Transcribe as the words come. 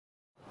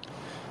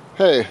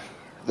Hey,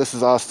 this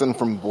is Austin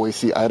from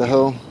Boise,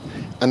 Idaho,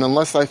 and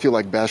unless I feel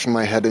like bashing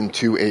my head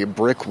into a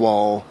brick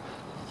wall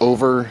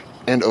over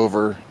and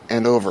over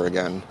and over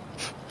again,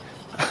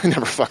 I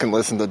never fucking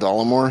listened to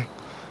Dollemore.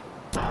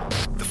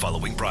 The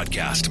following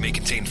broadcast may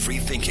contain free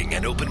thinking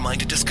and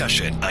open-minded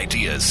discussion,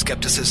 ideas,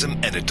 skepticism,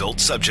 and adult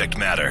subject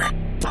matter.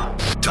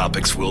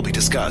 Topics will be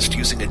discussed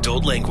using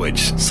adult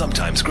language,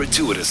 sometimes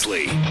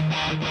gratuitously.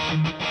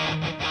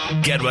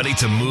 Get ready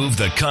to move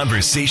the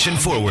conversation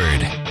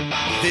forward.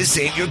 This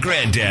ain't your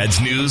granddad's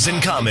news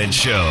and comment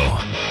show.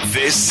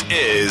 This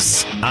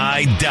is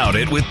I Doubt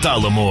It with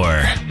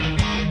Dollemore.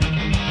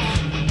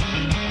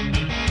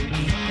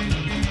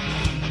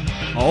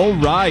 All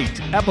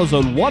right,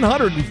 episode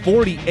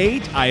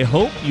 148. I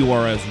hope you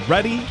are as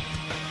ready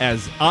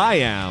as I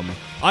am.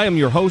 I am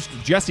your host,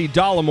 Jesse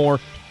Dollemore,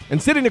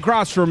 and sitting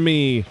across from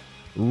me,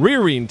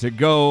 rearing to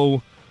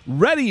go,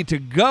 ready to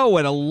go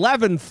at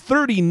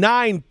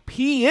 11:39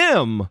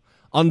 p.m.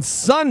 on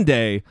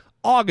Sunday,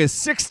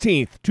 August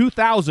 16th,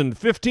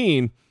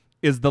 2015,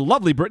 is the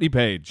lovely Brittany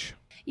Page.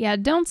 Yeah,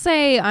 don't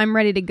say I'm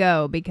ready to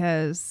go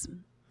because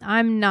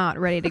I'm not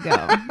ready to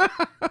go.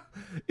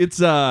 It's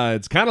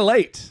kind of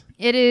late.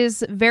 It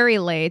is very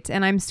late,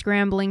 and I'm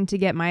scrambling to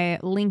get my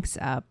links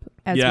up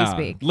as we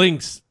speak.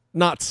 Links,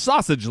 not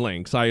sausage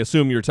links. I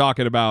assume you're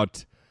talking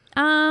about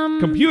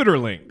computer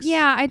links.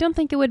 Yeah, I don't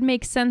think it would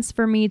make sense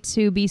for me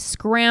to be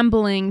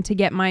scrambling to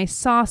get my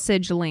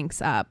sausage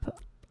links up.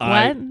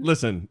 What?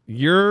 Listen,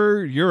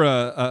 you're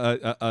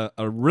a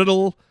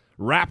riddle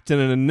wrapped in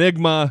an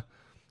enigma,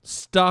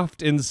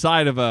 stuffed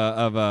inside of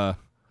a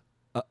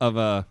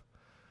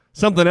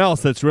something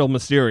else that's real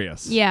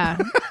mysterious. Yeah.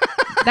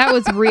 That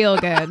was real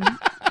good.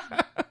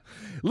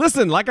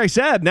 Listen, like I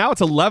said, now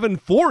it's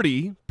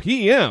 11:40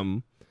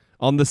 p.m.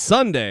 on the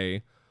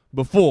Sunday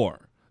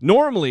before.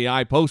 Normally,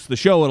 I post the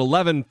show at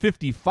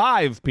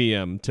 11:55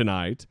 p.m.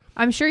 tonight.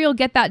 I'm sure you'll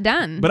get that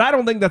done. But I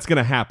don't think that's going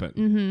to happen.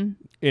 Mm-hmm.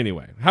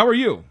 Anyway, how are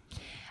you?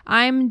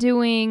 I'm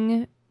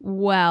doing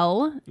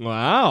well.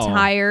 Wow.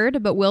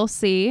 Tired, but we'll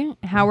see.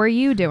 How are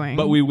you doing?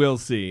 But we will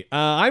see.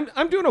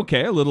 I'm doing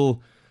okay. A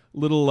little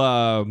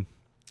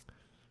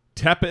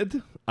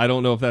tepid. I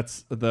don't know if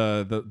that's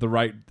the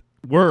right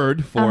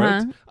word for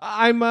it.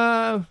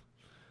 I'm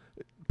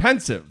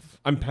pensive.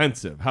 I'm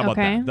pensive. How about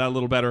that? That a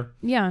little better?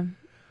 Yeah.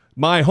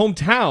 My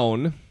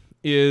hometown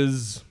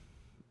is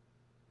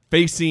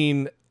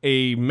facing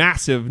a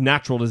massive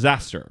natural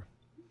disaster.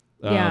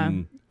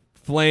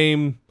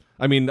 Flame.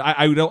 I mean,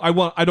 I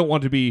don't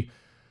want to be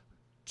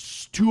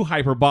too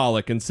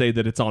hyperbolic and say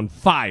that it's on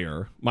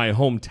fire. My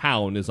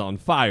hometown is on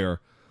fire.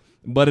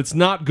 But it's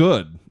not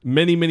good.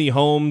 Many, many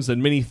homes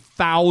and many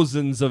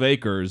thousands of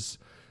acres,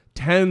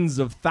 tens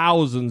of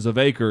thousands of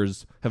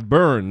acres have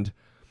burned,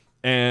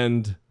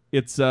 and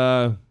it's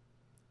a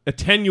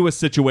tenuous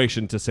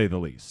situation, to say the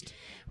least.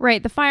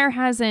 Right. The fire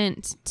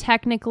hasn't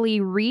technically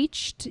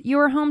reached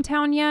your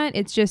hometown yet.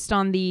 It's just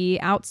on the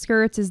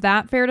outskirts. Is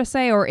that fair to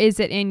say? Or is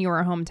it in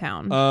your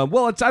hometown?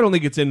 Well, I don't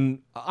think it's in...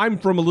 I'm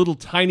from a little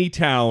tiny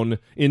town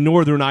in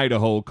northern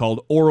Idaho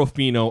called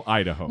Orofino,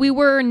 Idaho. We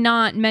were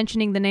not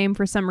mentioning the name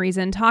for some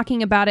reason,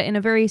 talking about it in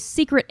a very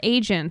secret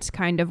agent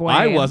kind of way.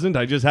 I wasn't.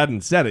 I just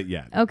hadn't said it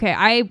yet. Okay.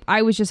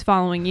 I was just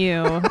following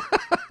you.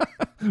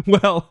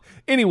 Well,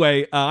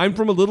 anyway, I'm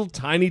from a little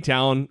tiny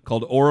town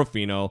called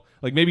Orofino,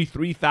 like maybe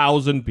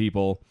 3,000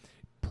 people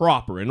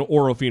proper, in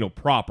Orofino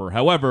proper.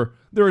 However,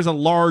 there is a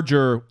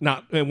larger,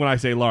 not when I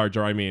say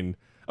larger, I mean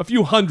a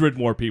few hundred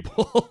more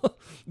people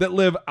that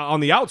live on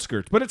the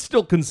outskirts, but it's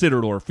still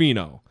considered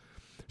Orofino.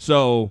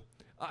 So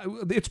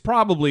it's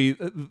probably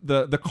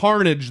the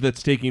carnage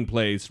that's taking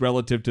place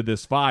relative to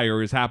this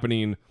fire is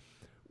happening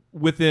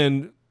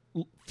within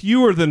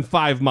fewer than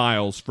 5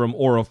 miles from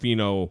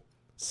Orofino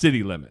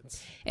city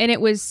limits. And it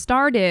was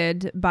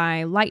started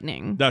by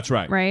lightning. That's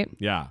right. Right?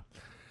 Yeah.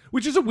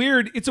 Which is a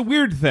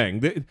weird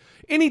thing.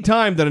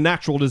 Anytime that a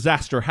natural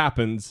disaster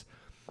happens,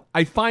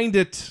 I find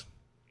it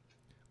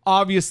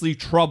obviously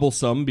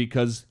troublesome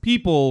because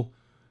people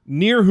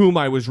near whom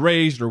I was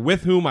raised or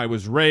with whom I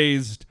was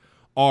raised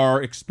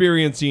are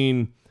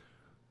experiencing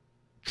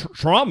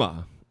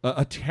trauma.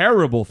 A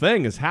terrible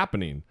thing is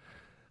happening.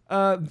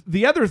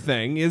 The other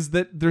thing is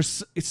that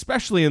there's,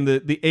 especially in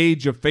the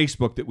age of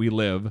Facebook that we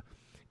live,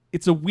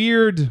 it's a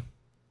weird,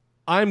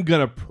 I'm going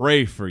to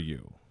pray for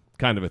you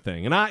kind of a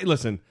thing. And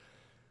listen,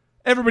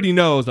 everybody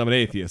knows I'm an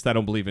atheist. I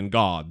don't believe in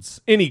gods.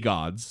 Any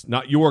gods.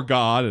 Not your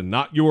God and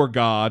not your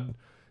God.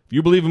 If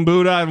you believe in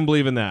Buddha, I don't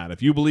believe in that.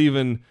 If you believe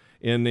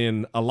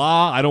in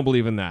Allah, I don't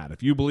believe in that.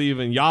 If you believe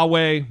in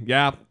Yahweh,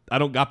 yeah, I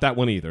don't got that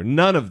one either.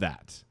 None of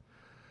that.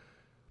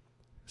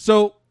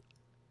 So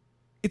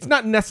it's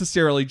not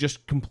necessarily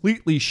just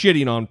completely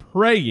shitting on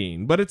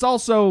praying, but it's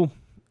also,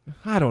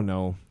 I don't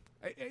know.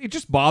 It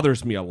just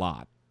bothers me a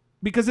lot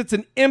because it's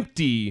an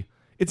empty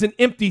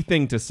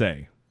thing to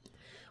say.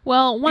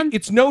 Well,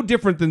 it's no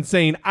different than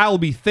saying I'll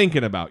be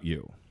thinking about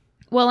you.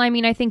 Well, I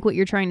mean, I think what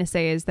you're trying to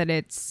say is that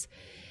it's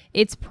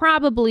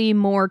probably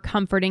more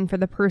comforting for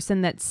the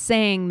person that's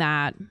saying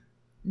that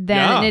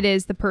than it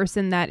is the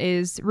person that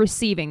is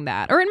receiving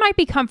that. Or it might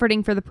be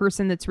comforting for the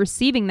person that's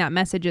receiving that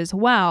message as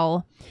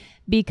well,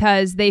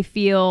 because they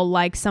feel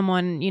like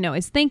someone,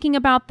 is thinking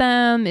about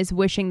them, is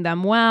wishing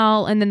them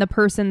well. And then the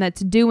person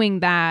that's doing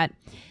that,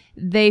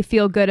 they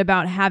feel good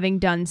about having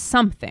done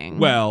something.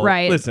 Well,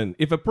 right? Listen,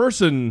 if the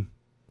person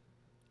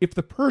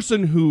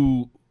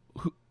who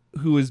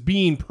is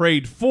being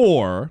prayed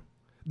for,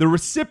 the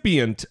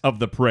recipient of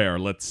the prayer,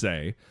 let's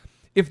say,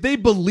 if they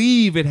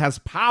believe it has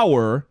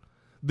power,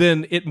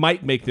 then it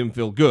might make them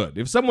feel good.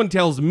 If someone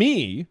tells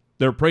me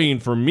they're praying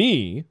for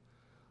me,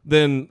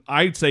 then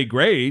I'd say,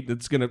 great.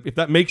 If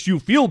that makes you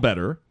feel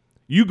better,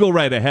 you go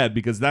right ahead,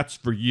 because that's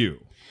for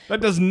you.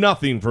 That does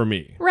nothing for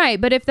me.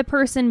 Right, but if the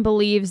person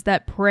believes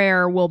that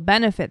prayer will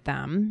benefit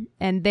them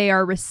and they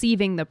are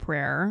receiving the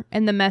prayer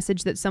and the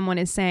message that someone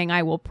is saying,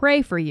 I will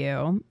pray for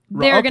you,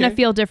 they're going to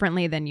feel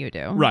differently than you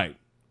do. Right.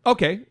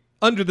 Okay.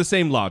 Under the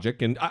same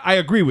logic, and I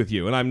agree with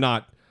you, and I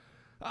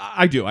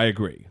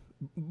agree.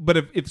 But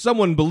if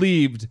someone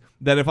believed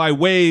that if I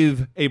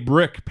wave a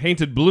brick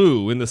painted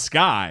blue in the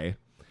sky,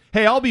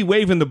 hey, I'll be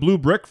waving the blue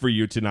brick for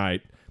you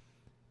tonight,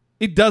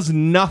 it does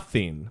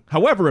nothing.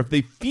 However, if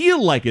they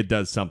feel like it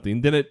does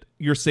something, then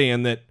you're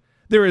saying that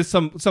there is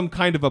some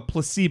kind of a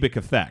placebic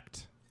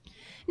effect.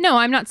 No,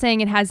 I'm not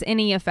saying it has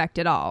any effect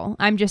at all.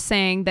 I'm just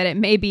saying that it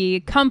may be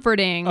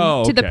comforting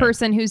to the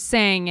person who's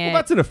saying it. Well,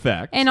 that's an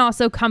effect. And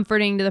also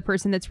comforting to the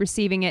person that's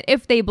receiving it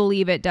if they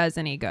believe it does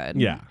any good.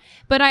 Yeah.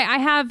 But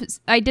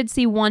I did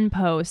see one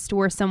post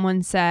where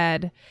someone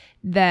said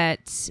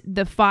that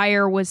the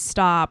fire was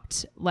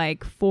stopped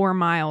like 4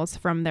 miles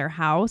from their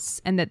house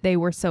and that they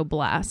were so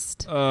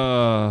blessed.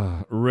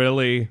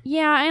 Really?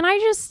 Yeah, and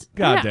I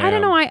Goddamn.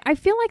 don't know. I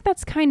feel like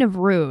that's kind of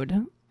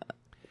rude.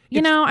 I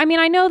know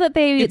that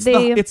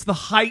it's the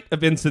height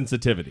of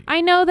insensitivity.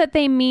 I know that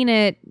they mean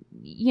it,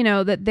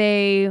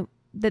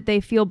 that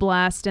they feel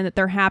blessed and that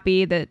they're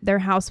happy that their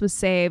house was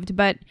saved.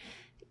 But,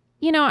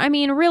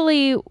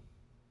 really,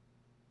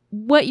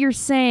 what you're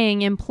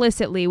saying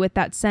implicitly with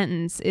that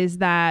sentence is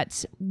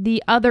that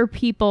the other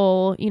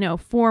people,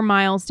 4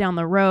 miles down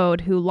the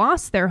road who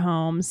lost their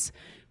homes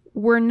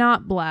were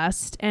not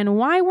blessed. And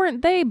why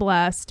weren't they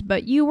blessed,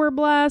 but you were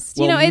blessed?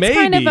 Well, it's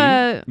kind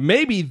of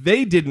maybe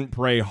they didn't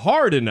pray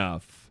hard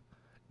enough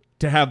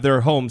to have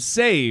their home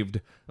saved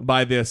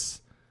by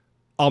this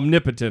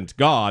omnipotent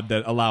God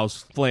that allows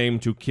flame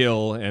to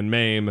kill and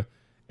maim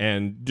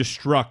and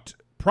destruct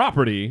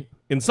property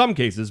in some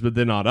cases, but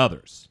then not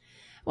others.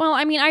 Well,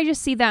 I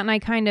just see that and I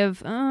kind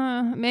of,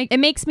 it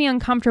makes me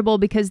uncomfortable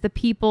because the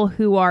people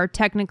who are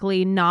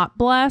technically not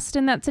blessed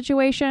in that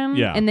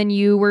situation, and then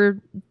you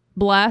were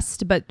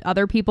blessed, but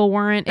other people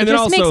weren't. It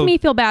just makes me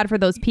feel bad for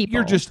those people.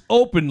 You're just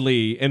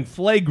openly and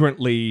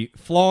flagrantly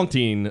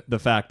flaunting the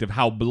fact of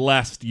how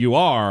blessed you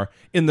are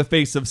in the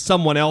face of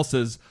someone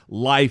else's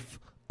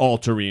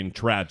life-altering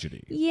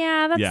tragedy.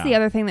 Yeah, that's the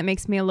other thing that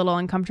makes me a little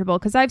uncomfortable,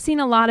 because I've seen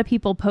a lot of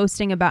people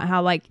posting about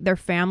how like their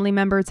family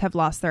members have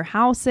lost their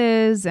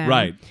houses,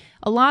 and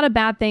a lot of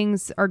bad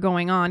things are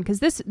going on, because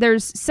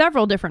there's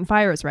several different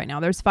fires right now.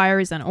 There's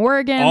fires in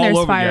Oregon,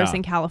 there's fires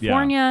in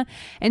California,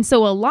 and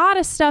so a lot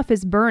of stuff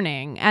is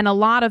burning and a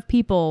lot of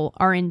people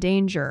are in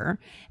danger.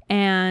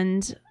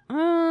 And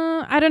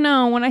I don't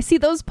know, when I see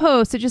those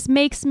posts, it just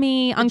makes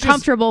me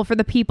uncomfortable for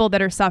the people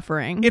that are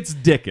suffering. It's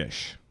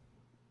dickish.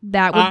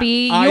 That would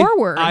be your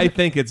word. I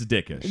think it's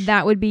dickish.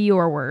 That would be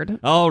your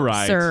word. All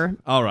right, sir.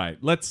 All right,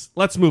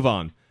 let's move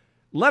on.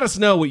 Let us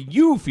know what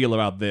you feel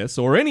about this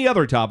or any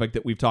other topic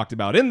that we've talked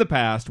about in the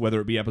past,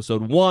 whether it be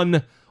episode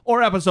 1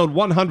 or episode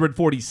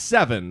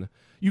 147.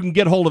 You can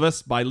get hold of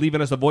us by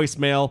leaving us a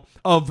voicemail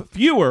of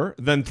fewer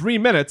than 3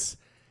 minutes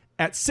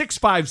at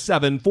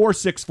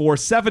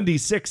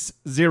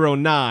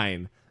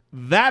 657-464-7609.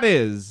 That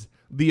is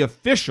the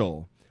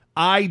official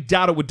I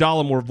Doubt It with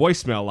Dollemore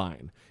voicemail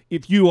line.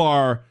 If you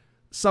are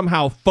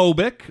somehow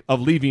phobic of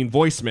leaving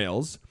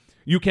voicemails,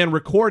 you can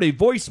record a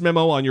voice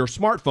memo on your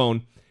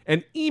smartphone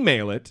and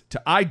email it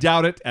to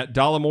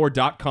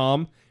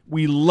idoubitit@dollemore.com.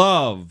 We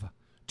love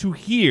to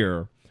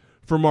hear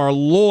from our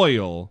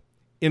loyal,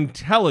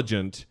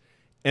 intelligent,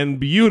 and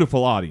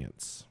beautiful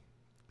audience.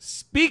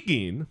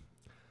 Speaking,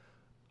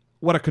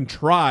 what a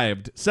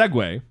contrived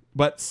segue,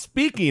 but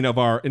speaking of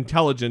our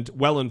intelligent,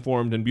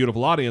 well-informed, and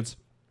beautiful audience,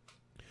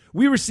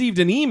 we received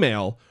an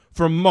email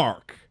from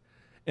Mark.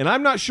 And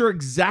I'm not sure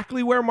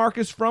exactly where Mark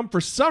is from.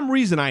 For some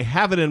reason, I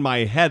have it in my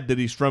head that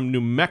he's from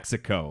New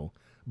Mexico,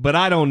 but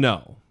I don't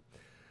know.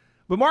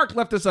 But Mark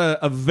left us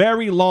a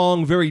very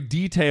long, very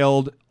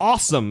detailed,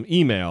 awesome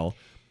email.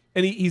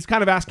 And he's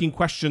kind of asking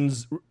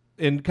questions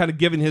and kind of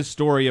giving his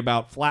story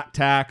about flat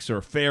tax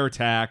or fair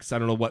tax. I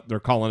don't know what they're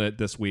calling it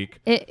this week.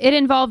 It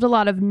involved a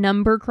lot of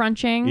number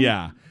crunching.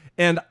 Yeah.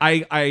 And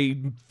I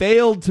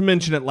failed to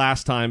mention it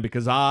last time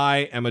because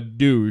I am a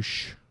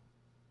douche.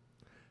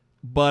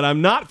 But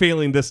I'm not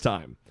failing this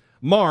time.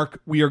 Mark,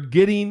 we are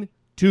getting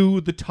to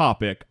the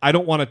topic. I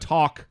don't want to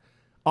talk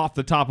off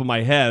the top of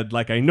my head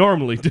like I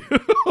normally do.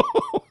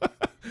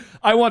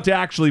 I want to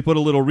actually put a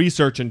little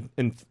research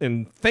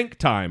and think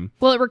time.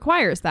 Well, it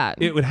requires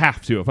that. It would have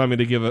to if I'm going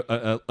to give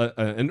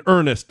an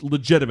earnest,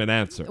 legitimate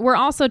answer. We're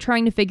also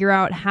trying to figure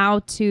out how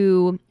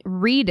to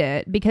read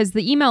it because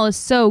the email is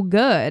so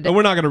good. And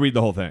we're not going to read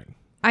the whole thing.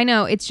 I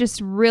know. It's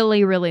just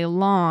really, really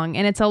long,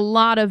 and it's a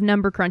lot of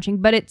number crunching,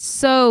 but it's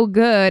so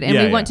good, and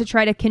we want to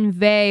try to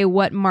convey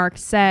what Mark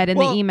said in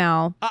the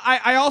email.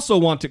 I also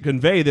want to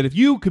convey that if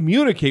you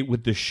communicate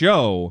with the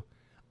show,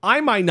 I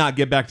might not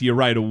get back to you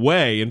right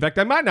away. In fact,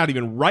 I might not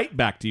even write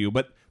back to you,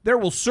 but there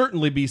will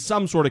certainly be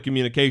some sort of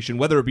communication,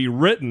 whether it be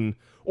written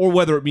or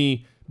whether it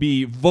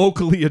be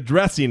vocally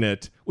addressing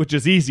it, which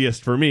is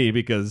easiest for me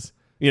because,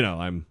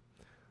 I'm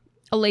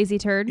a lazy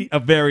turd. A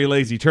very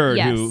lazy turd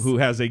yes. who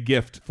has a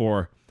gift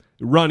for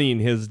running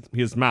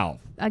his mouth.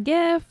 A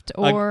gift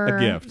or... A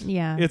gift.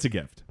 Yeah. It's a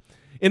gift.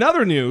 In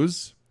other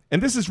news,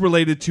 and this is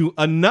related to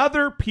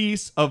another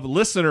piece of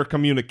listener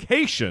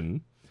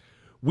communication,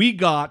 we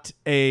got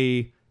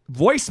a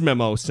voice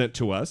memo sent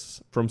to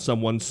us from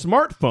someone's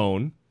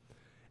smartphone,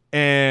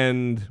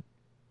 and,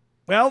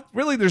 well,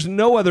 really there's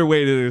no other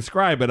way to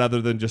describe it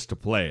other than just to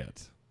play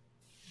it.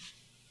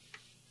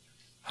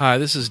 Hi,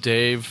 this is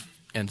Dave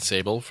and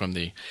Sable from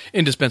the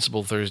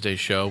Indispensable Thursday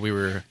show. We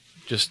were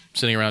just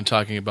sitting around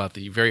talking about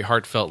the very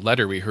heartfelt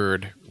letter we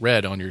heard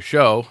read on your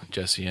show,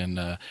 Jesse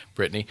and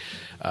Brittany.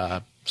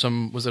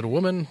 Was it a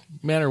woman,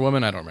 man or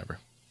woman? I don't remember.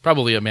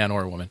 Probably a man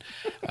or a woman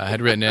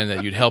had written in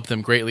that you'd help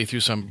them greatly through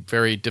some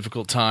very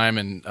difficult time.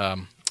 And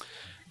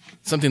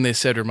something they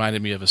said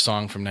reminded me of a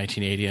song from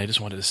 1980. I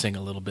just wanted to sing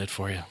a little bit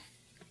for you.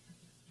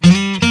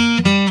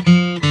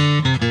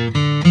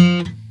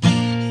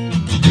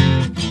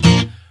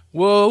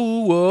 Whoa,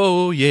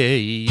 whoa, yeah,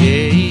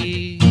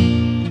 yeah.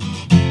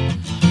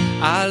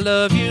 I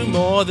love you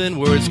more than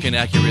words can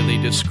accurately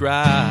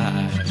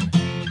describe.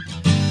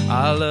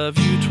 I love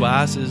you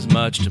twice as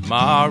much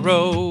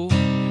tomorrow.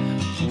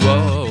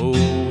 Whoa,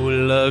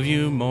 love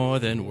you more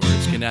than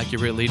words can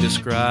accurately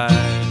describe.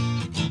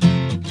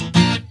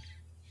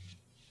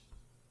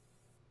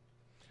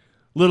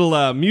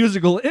 Little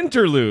musical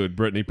interlude,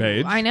 Brittany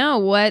Page. I know.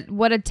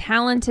 What a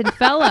talented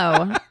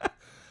fellow.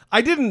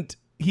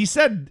 He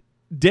said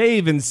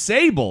Dave and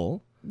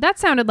Sable. That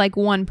sounded like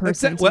one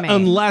person to me.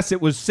 Unless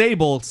it was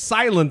Sable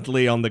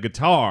silently on the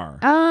guitar,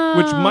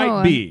 which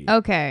might be.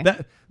 Okay.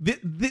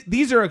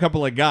 These are a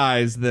couple of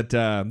guys that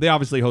they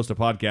obviously host a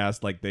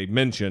podcast, like they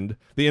mentioned,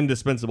 the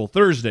Indispensable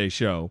Thursday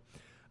show.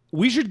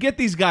 We should get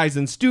these guys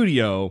in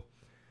studio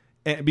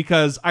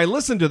because I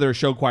listened to their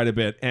show quite a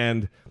bit,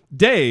 and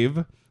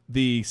Dave,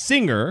 the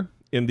singer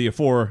in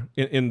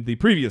the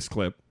previous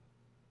clip,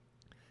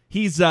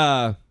 he's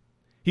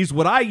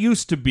what I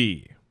used to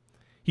be.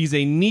 He's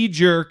a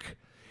knee-jerk.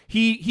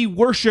 He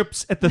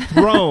worships at the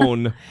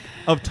throne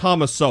of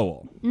Thomas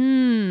Sowell.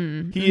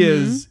 He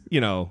is,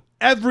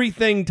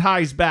 everything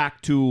ties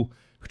back to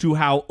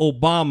how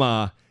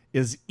Obama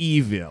is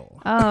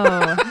evil.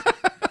 Oh,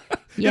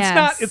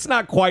 yes. It's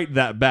not quite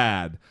that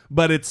bad,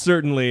 but it's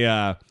certainly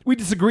we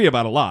disagree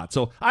about a lot.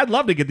 So I'd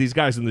love to get these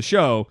guys in the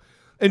show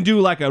and do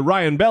like a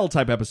Ryan Bell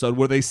type episode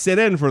where they sit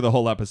in for the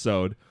whole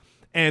episode.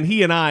 And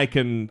he and I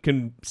can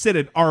sit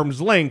at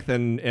arm's length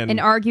and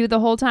argue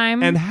the whole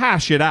time and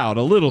hash it out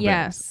a little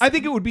yes. bit. I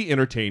think it would be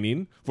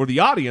entertaining for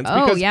the audience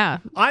because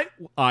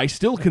I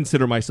still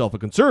consider myself a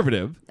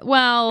conservative.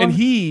 Well, and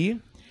he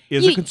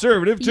is a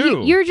conservative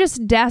too. You're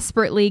just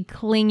desperately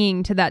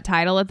clinging to that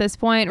title at this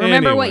point.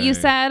 Remember what you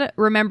said?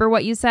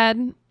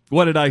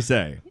 What did I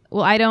say?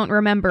 Well, I don't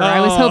remember.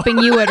 I was hoping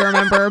you would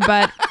remember,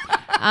 but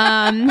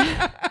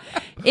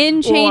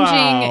in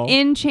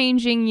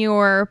changing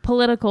your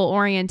political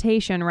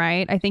orientation,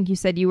 right? I think you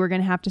said you were going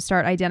to have to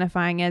start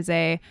identifying as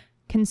a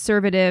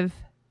conservative,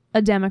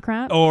 a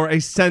Democrat, or a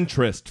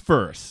centrist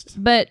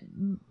first. But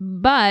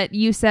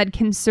you said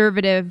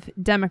conservative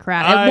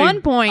Democrat. At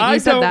one point, you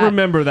said that. I don't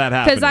remember that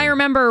happening. Because I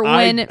remember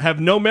when I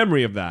have no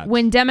memory of that.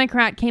 When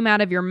Democrat came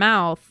out of your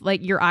mouth,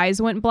 like your eyes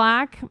went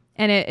black,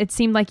 and it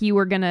seemed like you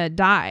were gonna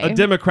die. A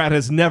Democrat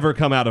has never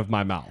come out of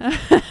my mouth.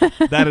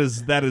 That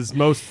is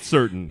most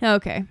certain.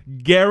 Okay.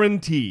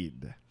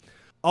 Guaranteed.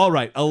 All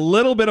right, a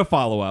little bit of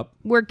follow-up.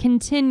 We're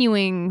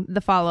continuing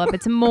the follow-up.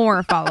 It's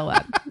more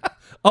follow-up.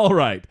 All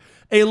right.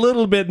 A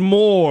little bit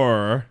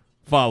more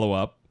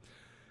follow-up.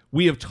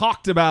 We have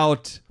talked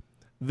about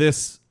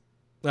this.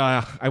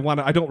 I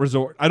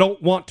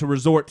don't want to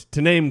resort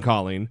to name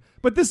calling,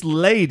 but this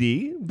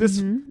lady,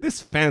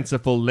 this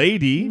fanciful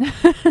lady,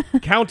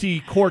 county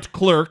court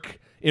clerk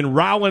in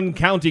Rowan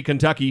County,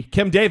 Kentucky,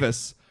 Kim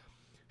Davis,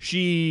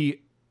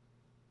 she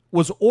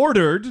was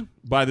ordered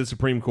by the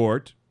Supreme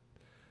Court,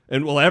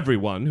 and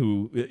everyone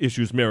who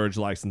issues marriage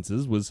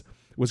licenses was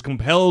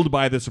compelled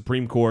by the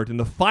Supreme Court in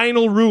the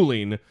final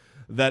ruling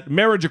that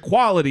marriage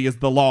equality is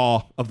the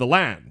law of the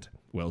land.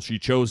 Well, she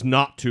chose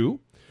not to.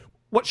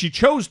 What she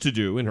chose to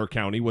do in her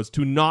county was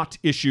to not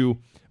issue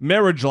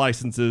marriage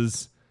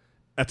licenses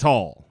at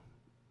all.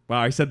 Well,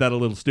 I said that a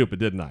little stupid,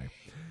 didn't I?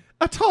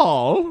 At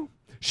all?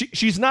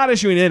 She's not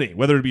issuing any,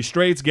 whether it be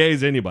straights,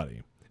 gays,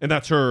 anybody. And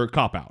that's her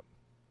cop-out.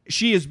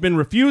 She has been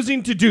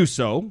refusing to do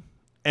so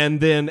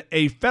And then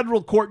a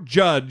federal court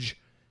judge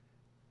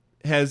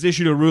has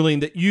issued a ruling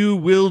that you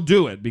will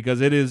do it because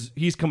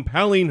he's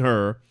compelling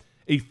her.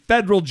 A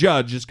federal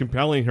judge is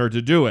compelling her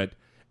to do it,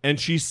 and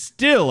she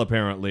still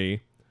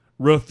apparently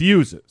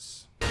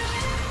refuses.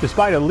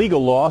 Despite a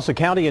legal loss, a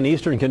county in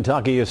eastern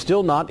Kentucky is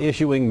still not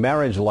issuing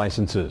marriage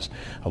licenses.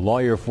 A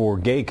lawyer for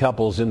gay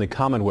couples in the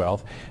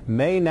Commonwealth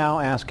may now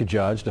ask a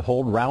judge to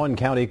hold Rowan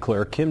County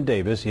Clerk Kim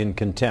Davis in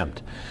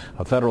contempt.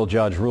 A federal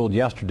judge ruled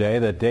yesterday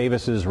that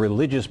Davis's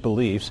religious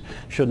beliefs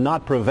should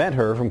not prevent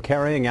her from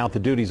carrying out the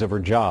duties of her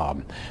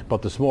job.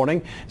 But this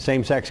morning,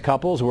 same-sex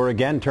couples were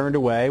again turned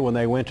away when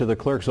they went to the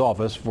clerk's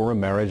office for a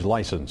marriage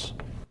license.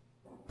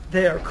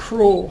 They are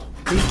cruel.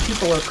 These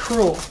people are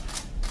cruel.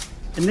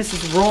 And this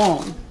is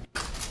wrong.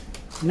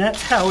 And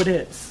that's how it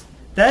is.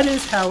 That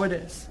is how it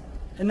is.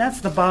 And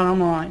that's the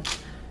bottom line.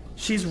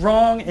 She's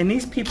wrong, and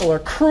these people are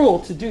cruel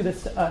to do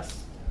this to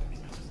us.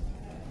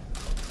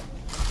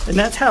 And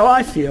that's how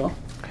I feel.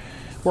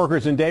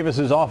 Workers in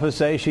Davis's office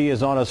say she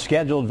is on a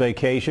scheduled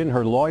vacation.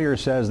 Her lawyer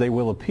says they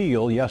will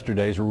appeal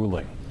yesterday's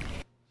ruling.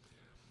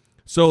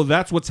 So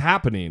that's what's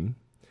happening.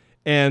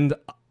 And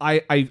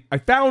I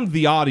found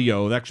the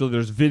audio. Actually,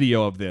 there's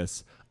video of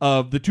this,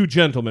 of the two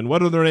gentlemen.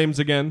 What are their names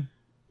again?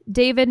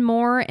 David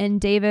Moore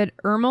and David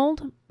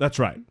Ermold. That's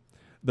right.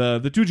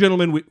 The two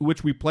gentlemen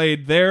which we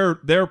played their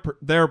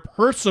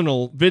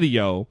personal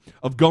video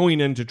of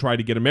going in to try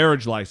to get a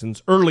marriage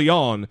license early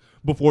on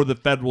before the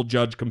federal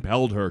judge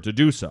compelled her to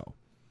do so.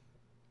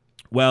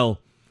 Well,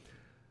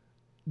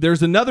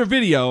 there's another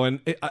video, and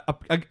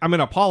I'm going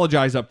to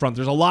apologize up front.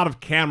 There's a lot of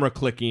camera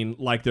clicking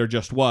like there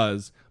just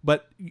was,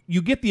 but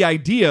you get the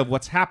idea of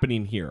what's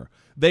happening here.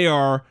 They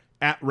are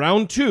at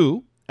round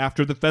 2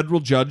 after the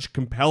federal judge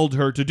compelled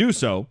her to do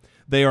so.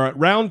 They are at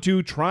round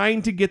 2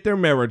 trying to get their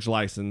marriage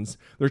license.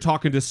 They're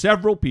talking to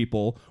several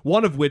people,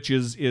 one of which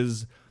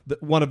is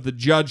one of the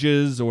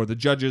judges or the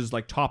judge's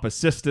like top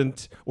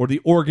assistant or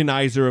the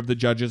organizer of the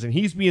judges, and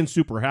he's being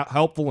super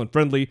helpful and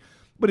friendly,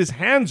 but his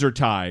hands are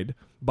tied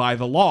by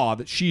the law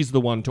that she's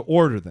the one to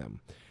order them.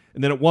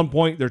 And then at one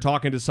point they're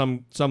talking to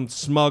some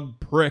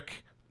smug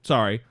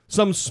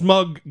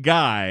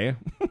guy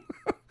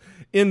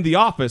in the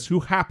office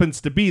who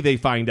happens to be, they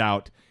find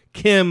out,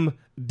 Kim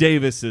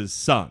Davis's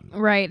son.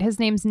 Right. His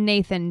name's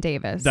Nathan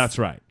Davis. That's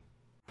right.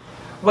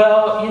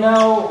 Well,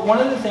 one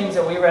of the things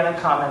that we read in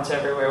comments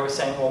everywhere was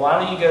saying, well,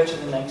 why don't you go to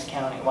the next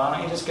county? Why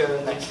don't you just go to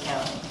the next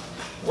county?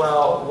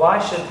 Well,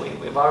 why should we?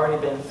 We've already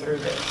been through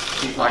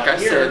this. Like I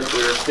said,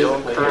 we're still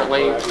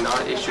currently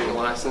not issuing a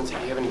license. If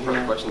you have any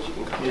further questions, you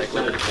can contact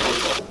Liberty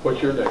Council.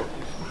 What's your name?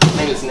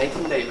 My name is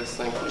Nathan Davis.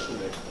 Thank you.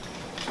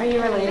 Are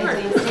you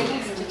related to these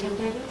things, to Kim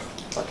Davis?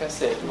 Like I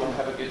said, you want to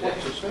have a good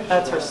day.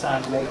 That's her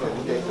son.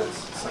 Nathan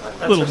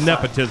Davis. A little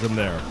nepotism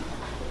there.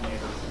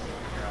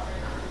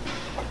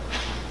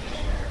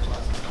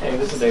 Hey,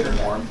 this is David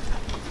Moore.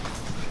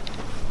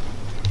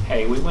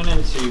 Hey, we went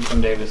into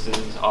Kim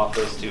Davis's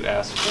office to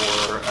ask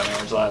for a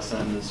marriage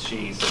license.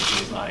 She said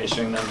she is not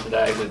issuing them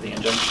today with the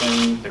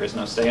injunction. There is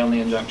no stay on the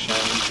injunction,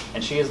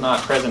 and she is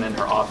not present in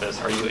her office.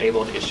 Are you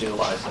able to issue the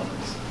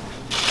license?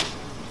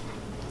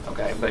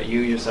 Okay, but you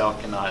yourself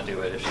cannot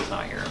do it if she's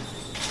not here.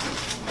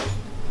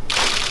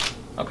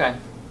 Okay,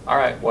 all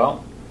right,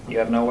 well, you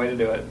have no way to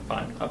do it.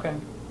 Fine, okay,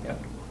 yeah.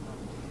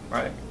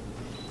 Right.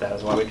 That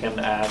is why we came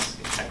to ask.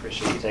 I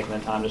appreciate you taking the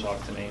time to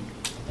talk to me.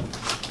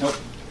 Nope.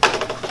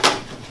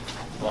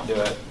 Won't do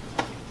it.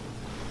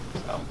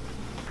 So.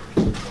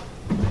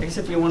 I guess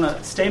if you want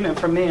a statement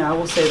from me, I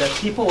will say that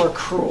people are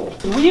cruel.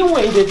 We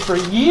waited for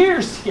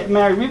years to get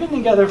married. We've been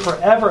together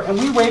forever, and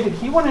we waited.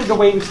 He wanted to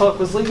wait until it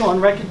was legal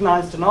and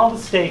recognized in all the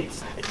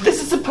states.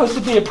 This is supposed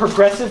to be a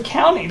progressive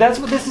county. That's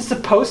what this is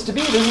supposed to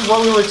be. This is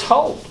what we were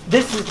told.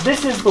 This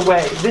is the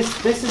way.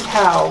 This is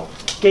how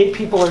gay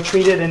people are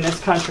treated in this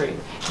country.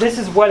 This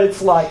is what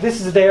it's like.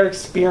 This is their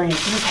experience.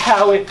 This is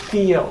how it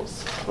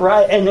feels,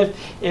 right? And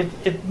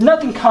if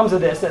nothing comes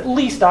of this, at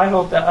least I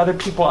hope that other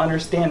people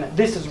understand that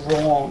this is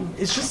wrong.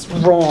 It's just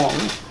wrong.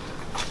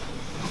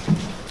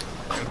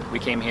 We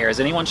came here, as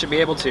anyone should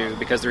be able to,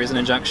 because there is an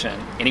injunction.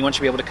 Anyone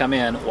should be able to come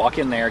in, walk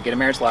in there, get a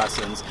marriage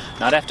license,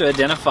 not have to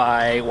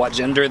identify what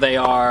gender they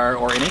are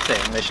or anything.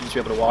 They should just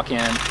be able to walk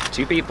in,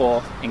 2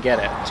 people, and get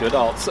it, 2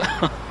 adults.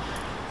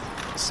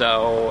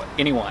 So,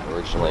 anyone.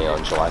 Originally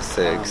on July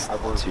 6th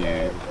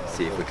to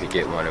see if we could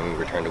get one, and we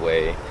were turned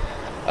away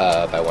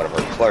by one of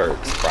our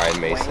clerks,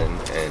 Brian Mason,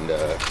 and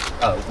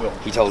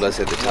he told us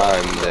at the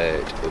time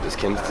that it was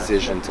Kim's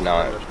decision to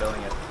not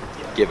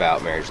give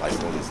out marriage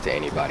licenses to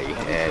anybody,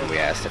 and we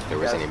asked if there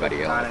was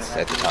anybody else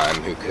at the time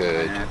who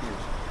could,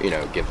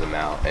 give them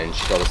out, and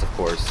she told us, of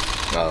course,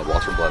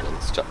 Walter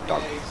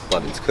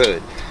Blevins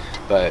could,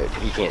 but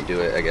he can't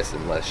do it, I guess,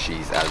 unless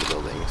she's out of the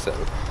building, so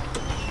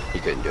he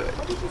couldn't do it.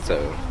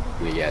 So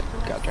we got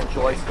turned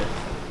away.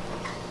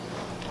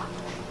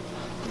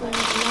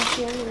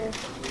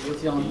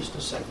 With you on just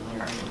a second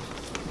here.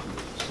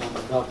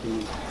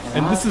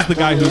 And this is the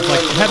guy who's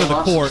like head of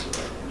the court,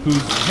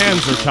 whose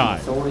hands are tied.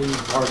 Authority,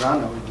 as far as I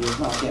know, he gives.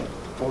 No, I can't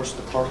force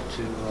the clerk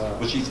to.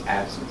 Well, she's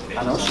absent today.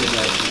 I know she's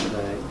absent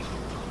today.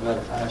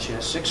 But she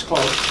has 6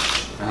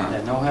 clerks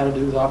that know how to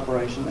do the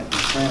operation, that can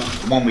trim.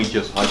 The one we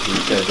just talked to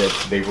said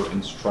that they were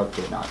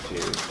instructed not to.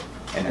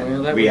 And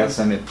then Well, we asked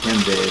them if Tim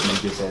did, and they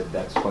just said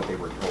that's what they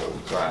were told.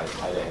 So I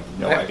have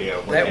no idea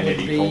what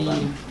entity told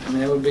them. I mean,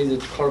 that would be the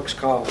clerk's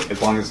call.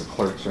 As long as the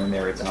clerks are in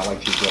there, it's not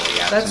like she's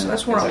really absent.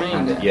 That's what I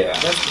mean. Yeah.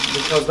 That's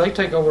because they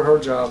take over her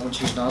job when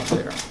she's not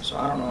there. So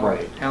I don't know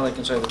how they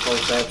can say the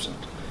clerk's absent.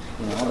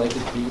 You know, they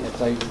could be, if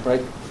they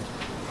break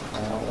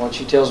what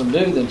she tells them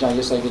to do, then I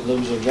guess they could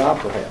lose their job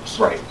perhaps.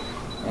 Right.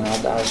 And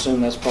I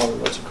assume that's probably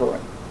what's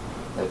occurring.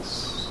 I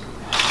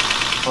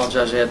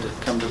apologize you had to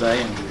come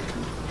today and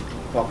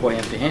walk away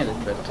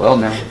empty-handed. But well,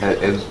 no,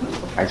 that is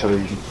actually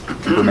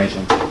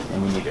information,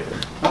 and we needed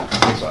it.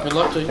 So, good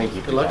luck to you. Thank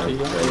you. Good luck to you.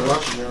 You're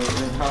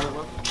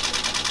welcome.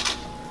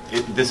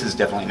 This is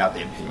definitely not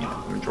the opinion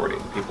of the majority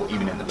of the people,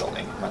 even in the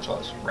building, much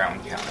less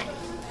Rowan County.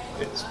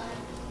 It's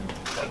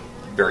a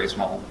very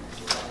small,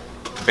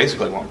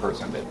 basically one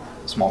person, but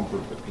a small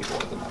group of people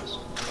at the most.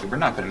 We're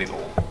not going to be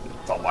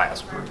the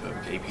last group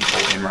of gay people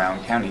in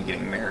Rowan County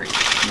getting married.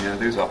 You know,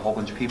 there's a whole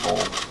bunch of people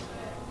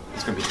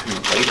it's going to be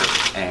coming later,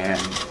 and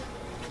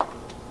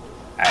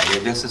I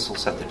guess this will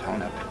set the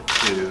tone up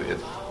too.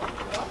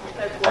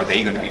 Are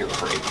they going to be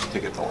afraid to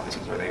get the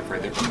license? Are they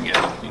afraid they're going to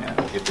get, you know,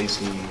 if they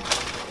see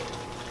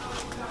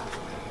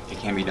it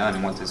can be done,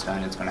 and once it's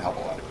done, it's going to help a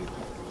lot of people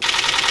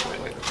way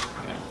later.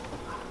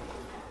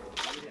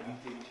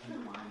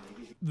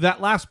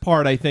 That last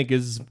part, I think,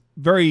 is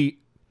very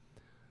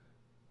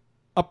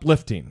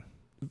uplifting,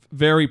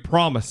 very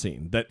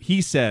promising, that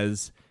he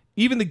says,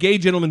 even the gay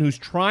gentleman who's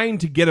trying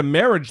to get a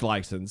marriage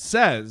license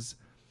says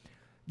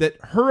that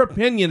her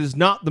opinion is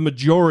not the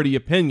majority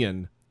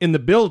opinion in the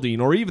building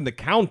or even the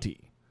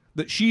county,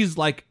 that she's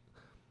like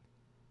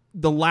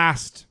the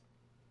last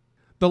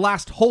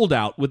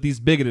holdout with these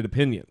bigoted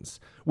opinions.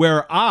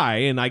 Where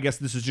and I guess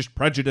this is just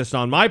prejudice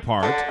on my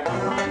part,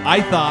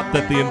 I thought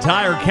that the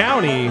entire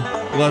county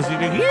was,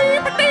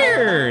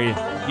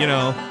 you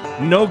know,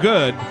 no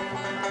good,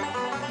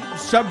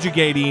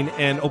 subjugating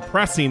and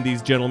oppressing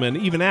these gentlemen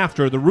even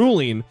after the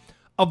ruling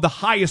of the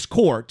highest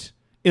court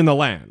in the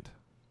land.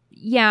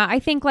 Yeah, I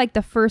think like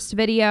the first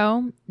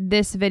video,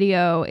 this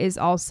video is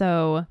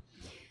also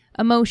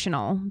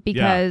emotional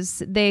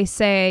because they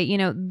say, you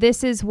know,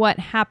 this is what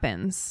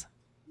happens.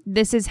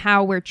 This is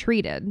how we're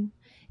treated.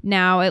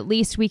 Now, at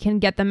least we can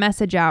get the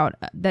message out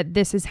that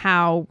this is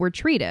how we're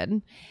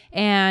treated.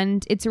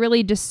 And it's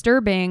really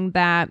disturbing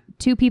that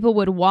 2 people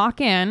would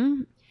walk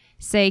in,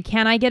 say,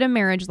 can I get a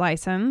marriage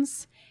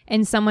license?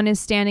 And someone is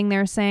standing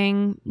there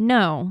saying,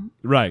 no.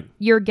 Right.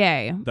 You're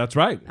gay. That's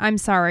right. I'm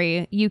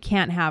sorry. You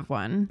can't have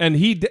one. And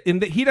he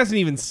doesn't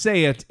even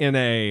say it in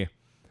a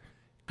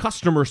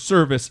customer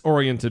service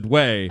oriented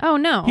way. Oh,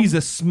 no. He's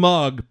a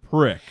smug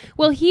prick.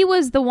 Well, he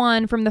was the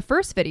one from the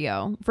first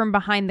video from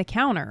behind the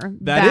counter.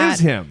 That is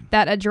him.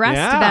 That addressed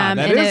them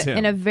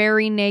in a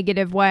very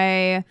negative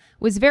way,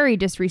 was very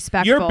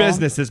disrespectful. Your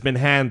business has been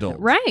handled.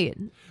 Right.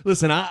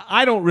 Listen,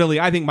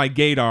 I think my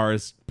gaydar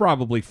is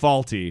probably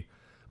faulty,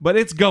 but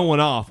it's going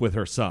off with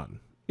her son.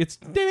 It's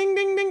ding,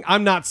 ding, ding.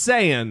 I'm not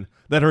saying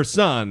that her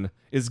son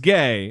is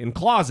gay and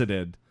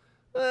closeted,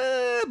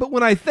 but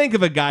when I think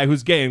of a guy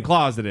who's gay and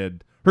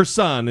closeted, her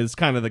son is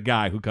kind of the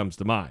guy who comes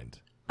to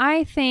mind.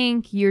 I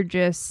think you're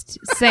just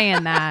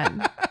saying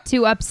that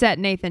to upset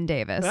Nathan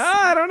Davis.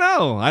 I don't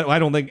know. I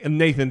don't think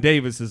Nathan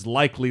Davis is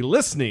likely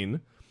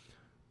listening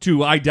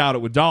to I Doubt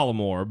It with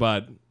Dollemore,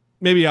 but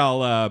maybe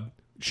I'll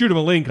shoot him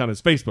a link on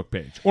his Facebook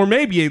page. Or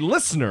maybe a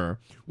listener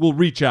will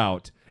reach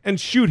out and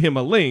shoot him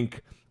a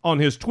link on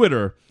his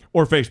Twitter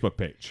or Facebook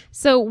page.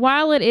 So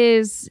while it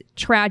is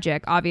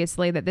tragic,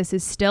 obviously, that this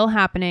is still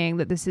happening,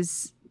 that this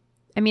is...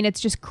 I mean, it's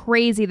just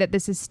crazy that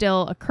this is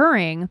still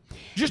occurring.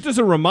 Just as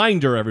a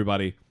reminder,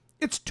 everybody,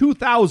 it's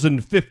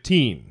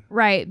 2015.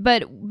 Right,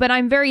 but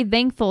I'm very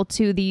thankful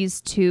to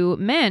these 2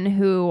 men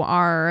who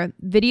are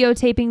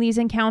videotaping these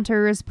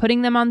encounters,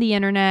 putting them on the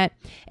internet,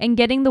 and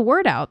getting the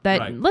word out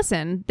that,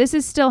 listen, this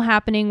is still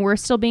happening. We're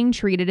still being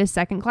treated as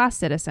second-class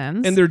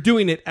citizens. And they're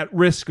doing it at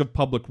risk of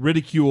public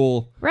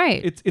ridicule.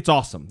 Right. It's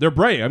awesome. They're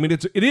brave. I mean,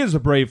 it is a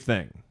brave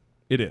thing.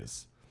 It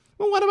is.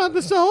 Well, what about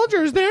the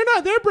soldiers?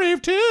 They're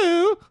brave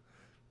too.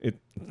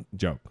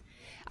 Joke.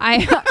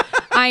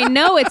 I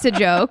know it's a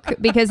joke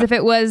because if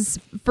it was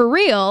for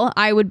real,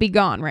 I would be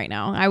gone right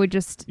now. I would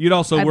just. You'd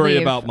also I'd worry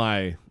leave. about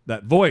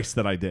that voice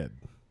that I did.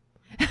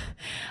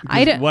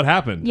 What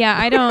happened? Yeah,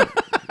 I don't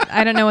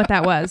know what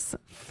that was.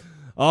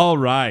 All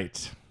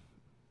right.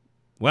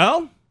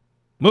 Well,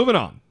 moving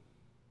on.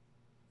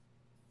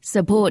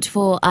 Support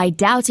for I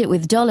Doubt It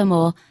with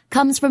Dollemore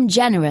comes from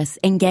generous,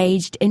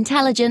 engaged,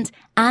 intelligent,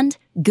 and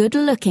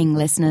good-looking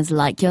listeners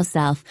like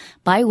yourself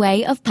by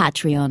way of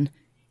Patreon.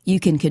 You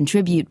can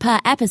contribute per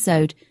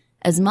episode,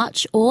 as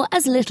much or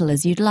as little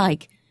as you'd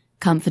like,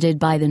 comforted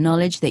by the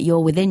knowledge that you're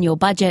within your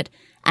budget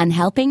and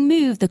helping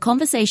move the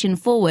conversation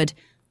forward,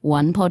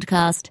 one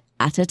podcast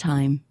at a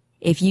time.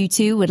 If you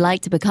too would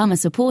like to become a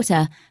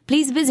supporter,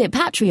 please visit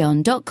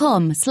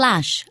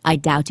patreon.com/I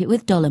Doubt It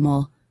with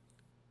Dollemore.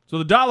 So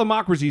the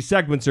Dollemocracy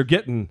segments are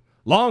getting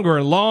longer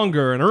and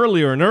longer and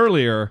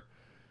earlier.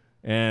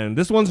 And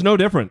this one's no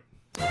different.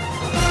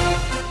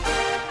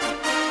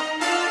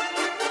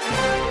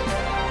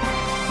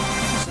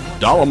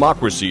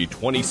 Dollemocracy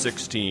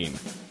 2016.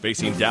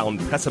 Facing down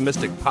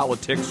pessimistic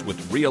politics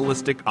with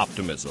realistic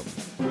optimism.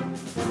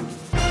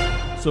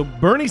 So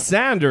Bernie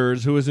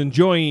Sanders, who is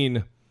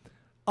enjoying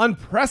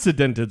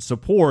unprecedented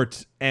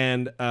support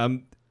and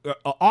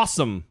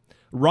awesome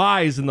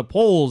rise in the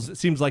polls, it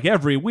seems like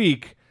every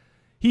week,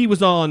 he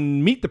was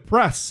on Meet the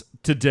Press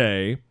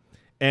today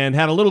and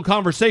had a little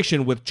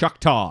conversation with Chuck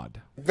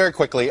Todd. Very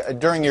quickly,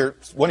 during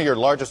one of your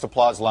largest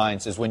applause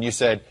lines is when you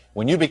said,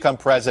 when you become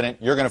president,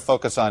 you're going to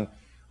focus on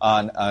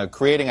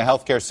creating a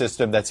healthcare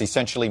system that's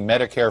essentially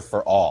Medicare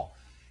for all.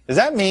 Does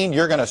that mean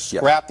you're going to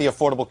scrap the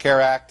Affordable Care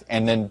Act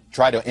and then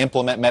try to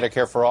implement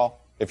Medicare for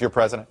all if you're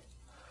president?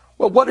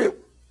 Well,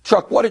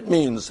 Chuck, what it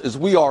means is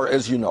we are,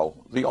 as you know,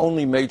 the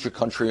only major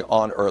country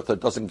on earth that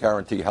doesn't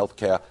guarantee health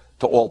care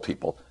to all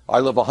people. I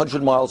live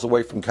 100 miles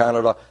away from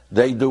Canada.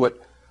 They do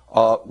it.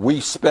 We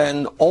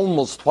spend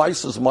almost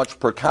twice as much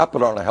per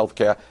capita on health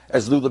care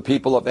as do the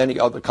people of any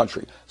other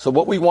country. So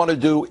what we want to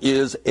do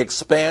is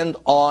expand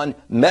on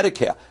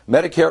Medicare.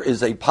 Medicare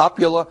is a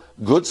popular,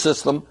 good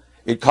system.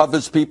 It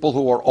covers people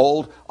who are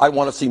old. I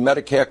want to see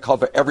Medicare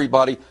cover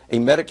everybody. A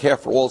Medicare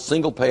for all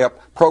single-payer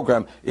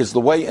program is the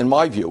way, in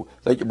my view,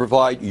 that you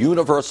provide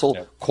universal,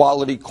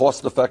 quality,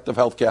 cost-effective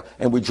health care,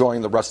 and we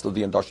join the rest of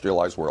the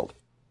industrialized world.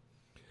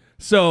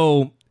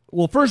 So,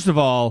 well, first of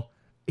all,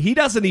 he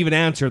doesn't even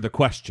answer the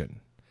question.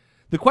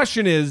 The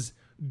question is,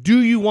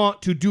 do you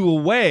want to do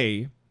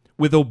away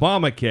with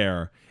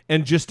Obamacare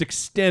and just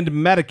extend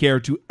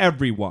Medicare to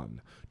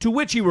everyone? To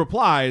which he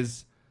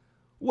replies,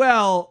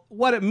 well,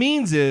 what it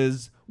means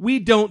is we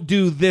don't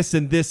do this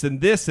and this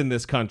and this in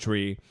this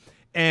country,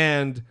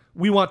 and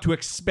we want to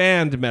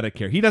expand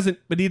Medicare. He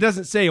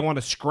doesn't say I want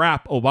to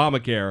scrap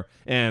Obamacare,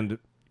 and,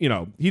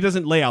 he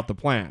doesn't lay out the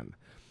plan.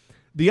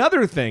 The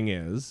other thing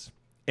is,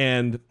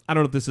 and I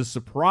don't know if this is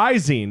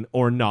surprising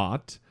or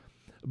not,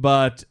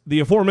 but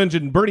the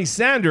aforementioned Bernie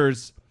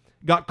Sanders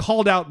got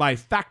called out by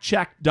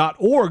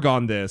factcheck.org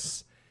on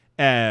this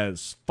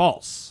as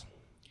false.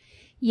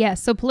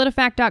 Yes, so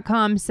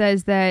PolitiFact.com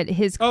says that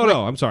his...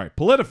 I'm sorry.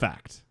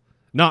 PolitiFact,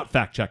 not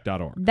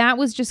factcheck.org. That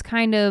was just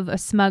kind of a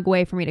smug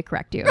way for me to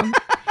correct you.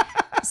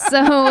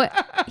 So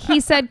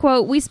he said,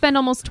 quote, we spend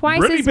almost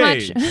twice as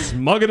much...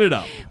 smugging it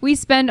up. We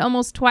spend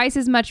almost twice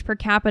as much per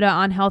capita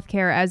on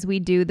healthcare as we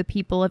do the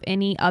people of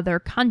any other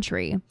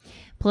country.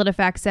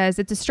 PolitiFact says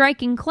it's a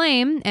striking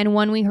claim and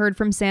one we heard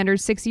from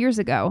Sanders 6 years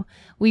ago.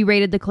 We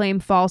rated the claim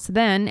false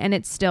then, and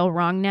it's still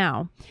wrong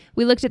now.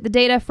 We looked at the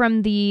data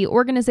from the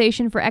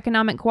Organization for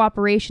Economic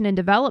Cooperation and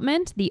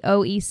Development, the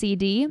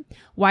OECD,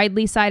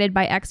 widely cited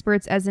by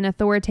experts as an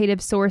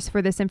authoritative source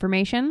for this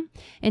information.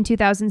 In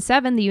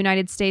 2007, the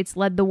United States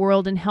led the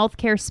world in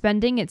healthcare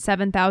spending at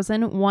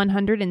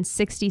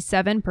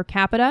 $7,167 per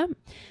capita.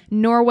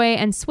 Norway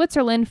and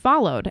Switzerland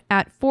followed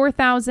at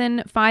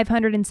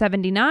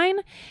 $4,579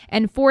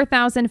 and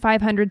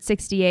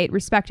 $4,568,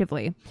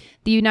 respectively.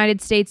 The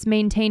United States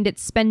maintained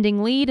its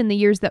spending lead in the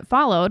years that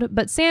followed,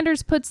 but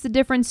Sanders puts the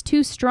difference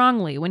too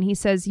strongly when he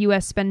says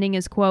U.S. spending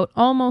is, quote,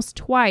 almost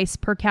twice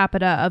per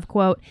capita of,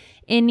 quote,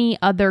 any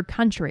other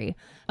country.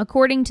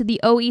 According to the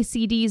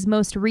OECD's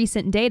most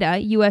recent data,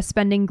 U.S.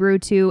 spending grew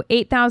to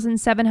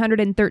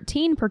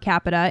 $8,713 per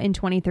capita in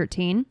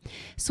 2013.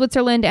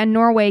 Switzerland and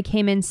Norway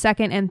came in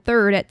second and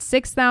third at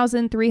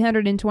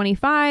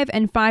 $6,325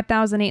 and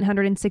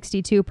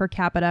 $5,862 per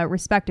capita,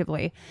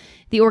 respectively.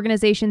 The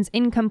organization's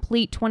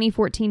incomplete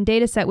 2014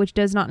 dataset, which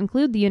does not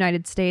include the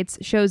United States,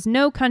 shows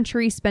no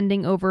country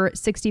spending over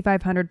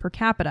 $6,500 per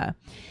capita.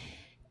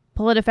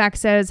 PolitiFact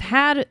says,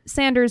 had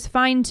Sanders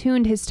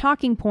fine-tuned his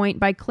talking point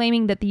by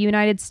claiming that the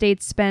United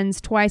States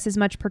spends twice as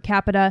much per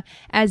capita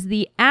as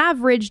the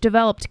average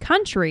developed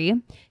country,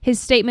 his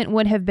statement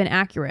would have been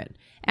accurate.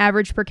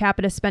 Average per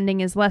capita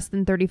spending is less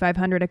than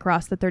 $3,500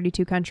 across the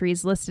 32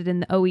 countries listed in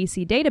the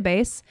OECD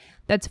database.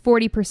 That's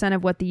 40%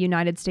 of what the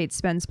United States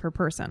spends per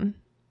person.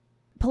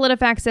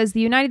 PolitiFact says the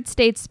United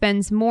States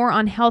spends more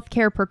on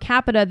healthcare per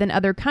capita than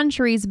other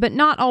countries, but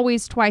not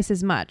always twice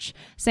as much.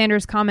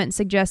 Sanders' comment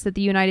suggests that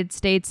the United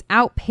States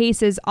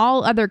outpaces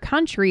all other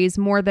countries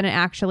more than it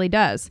actually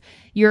does.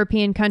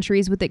 European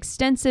countries with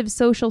extensive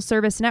social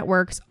service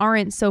networks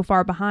aren't so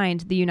far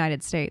behind the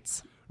United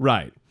States.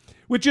 Right.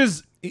 Which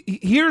is,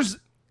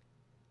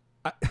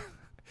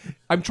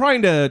 I'm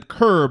trying to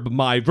curb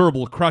my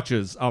verbal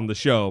crutches on the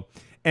show,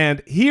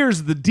 and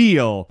here's the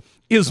deal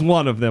is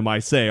one of them I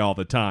say all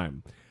the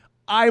time.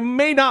 I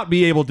may not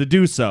be able to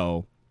do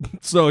so,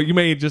 so you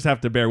may just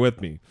have to bear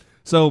with me.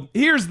 So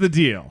here's the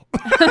deal.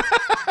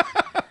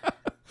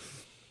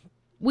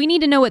 We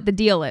need to know what the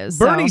deal is.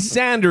 Bernie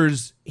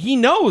Sanders, he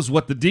knows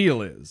what the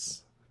deal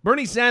is.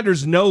 Bernie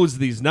Sanders knows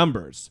these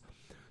numbers.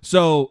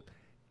 So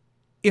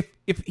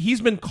if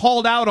he's been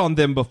called out on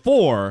them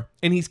before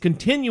and he's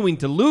continuing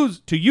to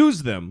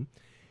use them,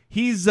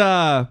 he's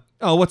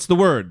what's the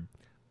word?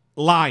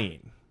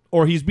 Lying.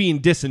 Or he's being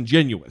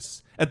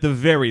disingenuous, at the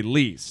very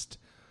least.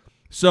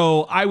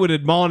 So I would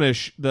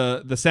admonish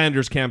the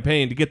Sanders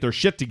campaign to get their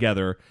shit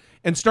together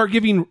and start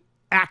giving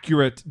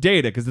accurate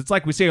data, because it's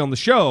like we say on the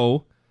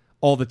show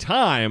all the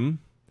time.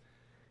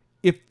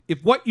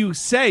 If what you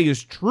say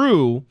is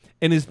true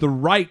and is the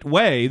right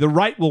way, the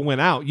right will win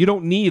out. You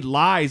don't need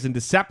lies and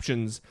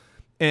deceptions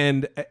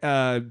and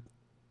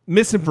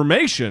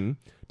misinformation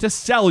to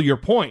sell your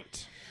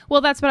point.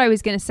 Well, that's what I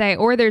was going to say.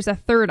 Or there's a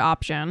third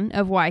option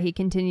of why he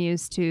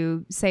continues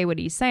to say what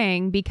he's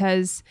saying,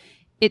 because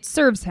it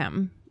serves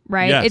him,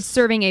 right? Yes. It's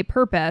serving a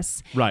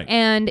purpose. Right.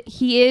 And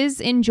he is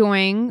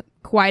enjoying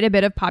quite a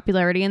bit of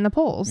popularity in the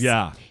polls.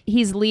 Yeah.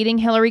 He's leading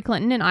Hillary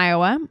Clinton in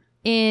Iowa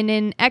in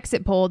an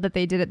exit poll that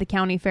they did at the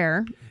county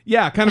fair.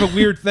 Yeah, kind of a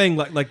weird thing.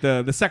 Like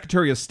the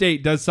Secretary of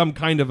State does some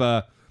kind of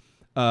a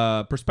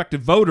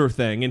prospective voter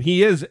thing, and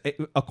he is,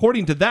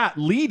 according to that,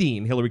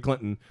 leading Hillary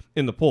Clinton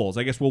in the polls.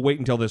 I guess we'll wait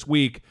until this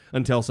week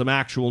until some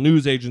actual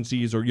news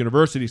agencies or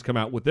universities come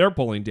out with their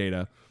polling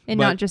data. And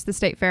not just the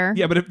state fair.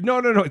 Yeah, but no,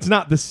 it's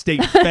not the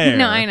state fair.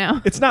 No, I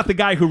know. It's not the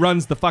guy who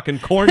runs the fucking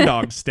corn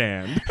dog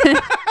stand.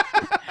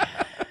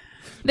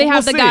 They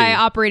have We'll the see. guy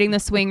operating the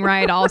swing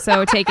ride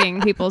also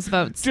taking people's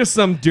votes. Just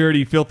some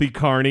dirty, filthy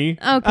carny.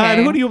 Okay.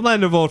 And who do you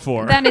plan to vote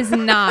for? That is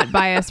not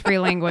bias-free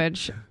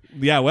language.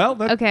 Yeah, well,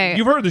 Okay.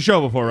 You've heard the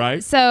show before,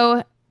 right?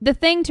 So the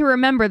thing to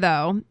remember,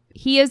 though,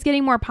 he is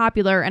getting more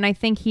popular, and I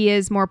think he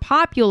is more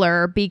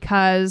popular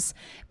because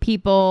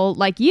people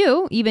like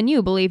you, even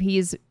you, believe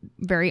he's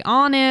very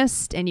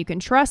honest and you can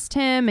trust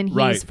him, and he's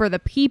Right. for the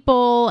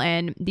people,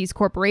 and these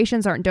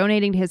corporations aren't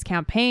donating to his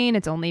campaign.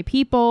 It's only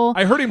people.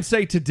 I heard him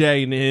say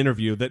today in an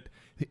interview that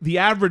the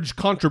average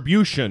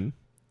contribution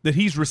that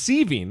he's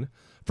receiving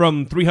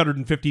from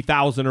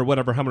 350,000 or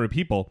whatever, how many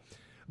people,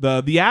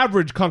 the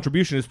average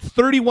contribution is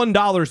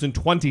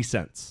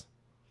 $31.20.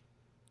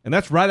 And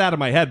that's right out of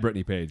my head,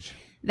 Brittany Page.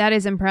 That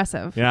is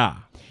impressive. Yeah.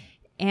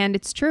 And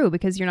it's true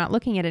because you're not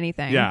looking at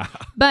anything. Yeah.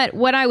 But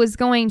what I was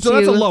going to... So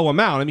that's a low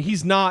amount. I mean,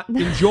 he's not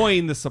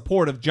enjoying the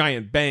support of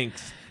giant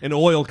banks and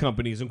oil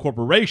companies and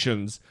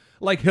corporations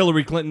like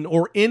Hillary Clinton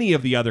or any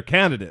of the other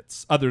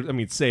candidates.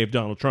 Save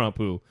Donald Trump,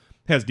 who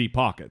has deep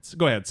pockets.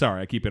 Go ahead.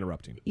 Sorry, I keep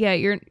interrupting. Yeah,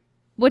 you're...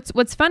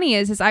 What's funny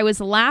is I was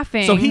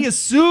laughing. So he is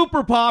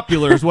super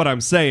popular is what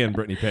I'm saying,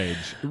 Brittany Page.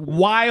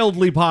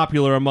 Wildly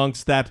popular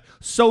amongst that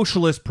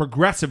socialist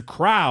progressive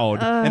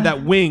crowd and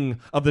that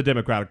wing of the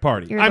Democratic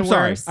Party. You're I'm the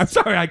sorry. worst. I'm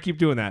sorry I keep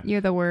doing that. You're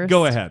the worst.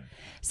 Go ahead.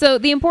 So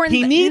the important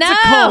He needs a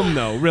comb,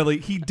 though, really.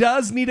 He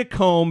does need a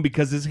comb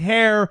because his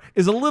hair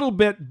is a little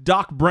bit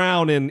Doc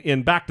Brown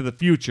in Back to the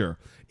Future,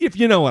 if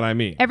you know what I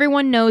mean.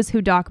 Everyone knows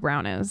who Doc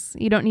Brown is.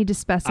 You don't need to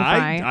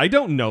specify. I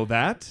don't know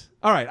that.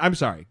 All right, I'm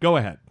sorry. Go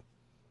ahead.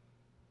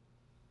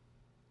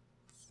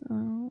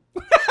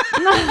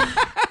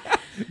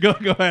 Go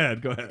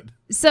ahead.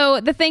 So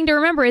the thing to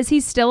remember is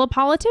he's still a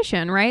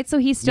politician, right? So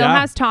he still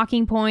has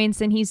talking points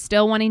and he's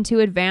still wanting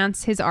to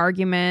advance his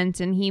argument,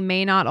 and he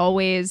may not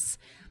always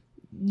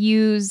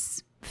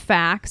use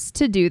facts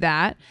to do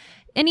that.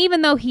 And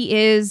even though he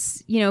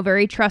is,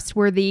 very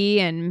trustworthy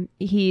and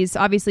he's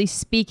obviously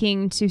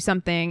speaking to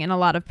something in a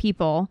lot of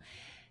people,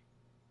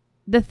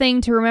 the thing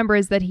to remember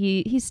is that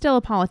he's still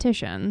a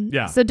politician.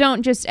 Yeah. So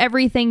don't just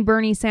everything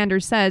Bernie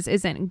Sanders says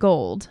isn't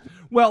gold.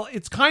 Well,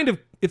 it's kind of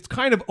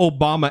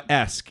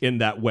Obama-esque in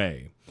that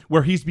way,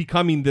 where he's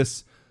becoming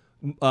this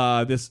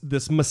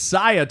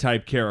Messiah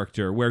type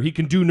character where he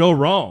can do no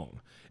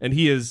wrong, and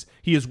he is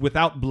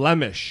without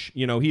blemish.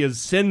 He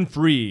is sin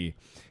free,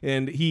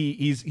 and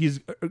he's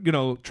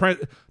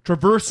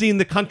traversing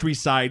the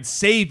countryside,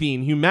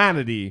 saving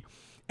humanity,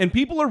 and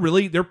people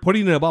are they're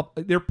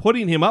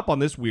putting him up on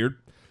this weird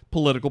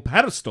political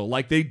pedestal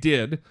like they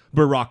did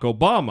Barack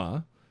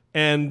Obama,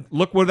 and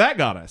look where that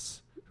got us.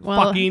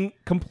 Fucking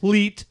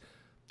complete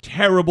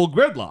terrible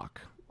gridlock.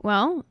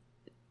 Well,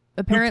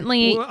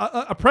 apparently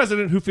a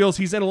president who feels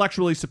he's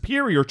intellectually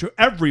superior to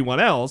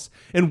everyone else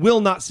and will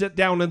not sit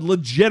down and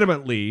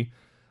legitimately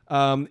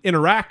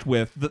interact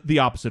with the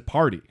opposite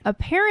party.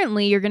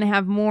 Apparently you're going to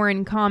have more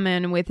in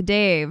common with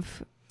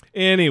Dave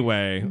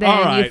Anyway, than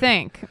all right. you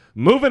think.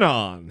 Moving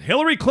on.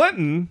 Hillary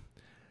Clinton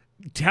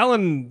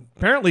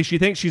apparently she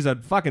thinks she's a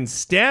fucking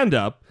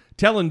stand-up,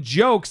 telling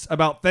jokes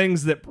about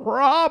things that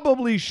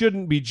probably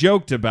shouldn't be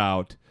joked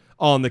about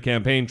on the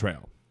campaign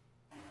trail.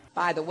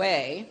 By the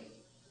way,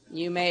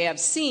 you may have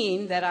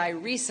seen that I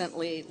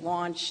recently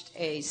launched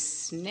a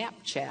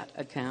Snapchat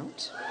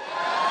account.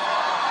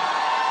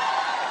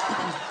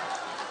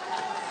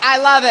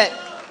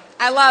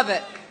 I love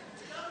it.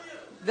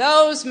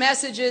 Those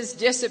messages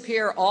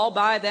disappear all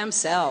by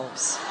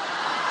themselves.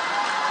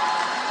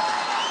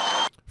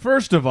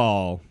 First of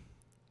all,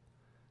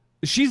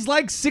 she's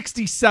like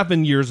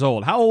 67 years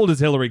old. How old is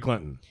Hillary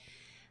Clinton?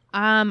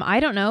 I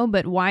don't know,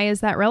 but why is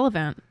that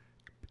relevant?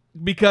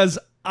 Because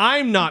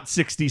I'm not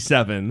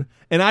 67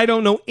 and I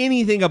don't know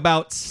anything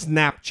about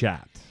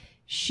Snapchat.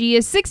 She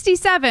is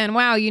 67.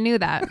 Wow, you knew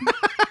that.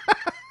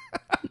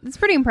 It's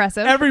pretty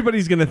impressive.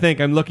 Everybody's going to think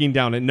I'm looking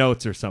down at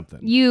notes or something.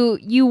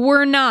 You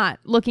were not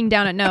looking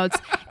down at notes,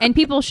 and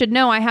people should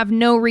know I have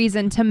no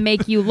reason to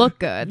make you look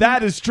good.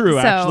 That is true,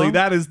 actually.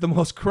 That is the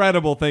most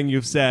credible thing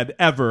you've said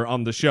ever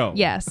on the show.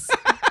 Yes.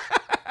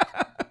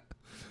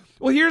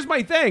 Well, here's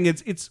my thing.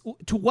 It's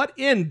to what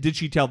end did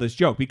she tell this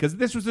joke? Because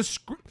this was a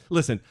script.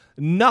 Listen,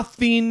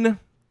 nothing.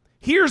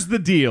 Here's the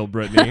deal,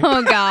 Brittany.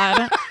 Oh,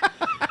 God.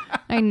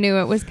 I knew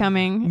it was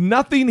coming.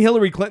 Nothing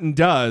Hillary Clinton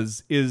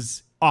does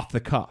is off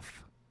the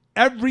cuff.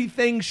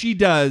 Everything she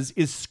does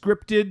is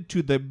scripted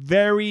to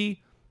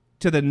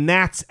the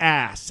gnat's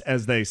ass,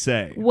 as they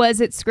say. Was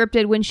it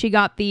scripted when she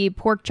got the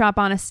pork chop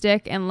on a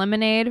stick and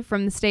lemonade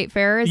from the state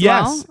fair as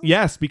well?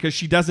 Yes, because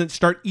she doesn't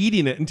start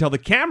eating it until the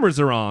cameras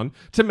are on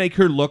to make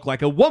her look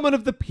like a woman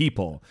of the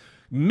people,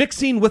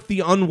 mixing with the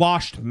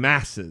unwashed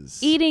masses.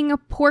 Eating a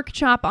pork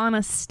chop on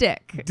a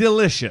stick.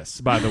 Delicious,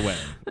 by the way.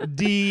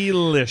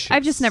 Delicious.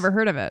 I've just never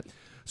heard of it.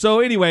 So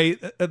anyway,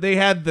 they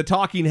had the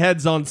talking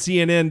heads on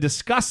CNN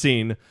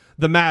discussing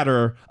the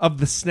matter of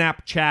the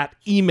Snapchat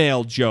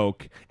email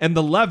joke and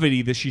the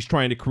levity that she's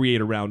trying to create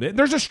around it.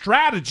 There's a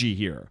strategy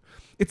here.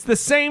 It's the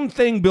same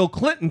thing Bill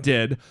Clinton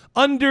did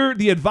under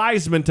the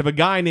advisement of a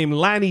guy named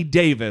Lanny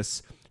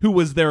Davis, who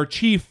was their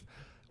chief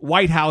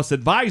White House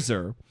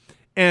advisor.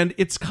 And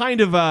it's kind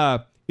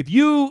of if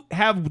you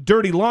have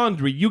dirty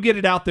laundry, you get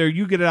it out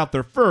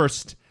there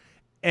first,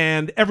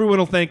 and everyone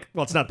will think,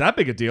 well, it's not that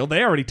big a deal.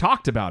 They already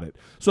talked about it.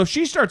 So if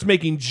she starts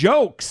making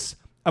jokes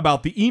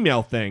about the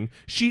email thing,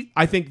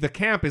 I think the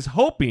camp is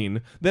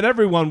hoping that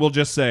everyone will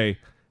just say,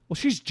 well,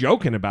 she's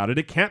joking about it.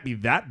 It can't be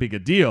that big a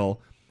deal.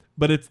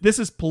 But this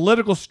is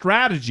political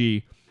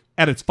strategy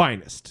at its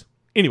finest.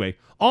 Anyway,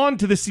 on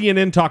to the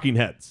CNN talking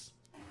heads.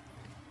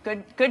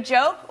 Good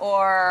joke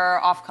or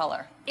off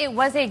color? It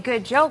was a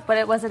good joke, but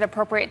it wasn't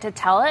appropriate to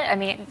tell it. I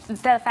mean, the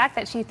fact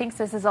that she thinks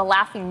this is a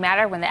laughing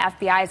matter when the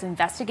FBI is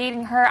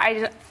investigating her,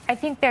 I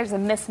think there's a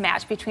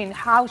mismatch between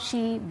how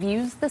she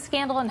views the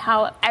scandal and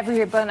how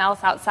everyone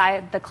else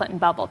outside the Clinton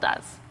bubble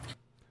does.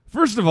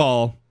 First of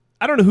all,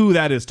 I don't know who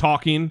that is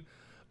talking,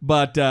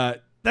 but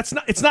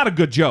it's not a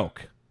good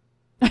joke.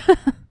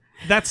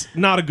 That's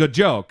not a good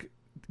joke.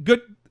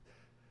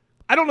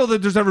 I don't know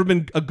that there's ever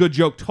been a good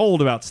joke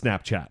told about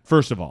Snapchat,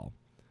 first of all.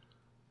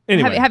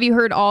 Anyway. Have you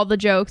heard all the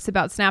jokes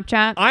about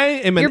Snapchat?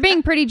 You're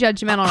being pretty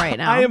judgmental right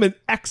now. I am an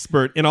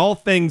expert in all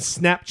things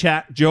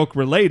Snapchat joke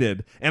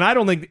related, and I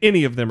don't think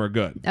any of them are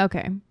good.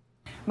 Okay.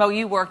 Mo,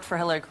 you worked for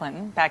Hillary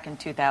Clinton back in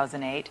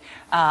 2008.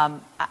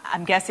 I'm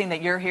guessing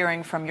that you're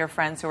hearing from your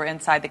friends who are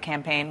inside the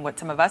campaign what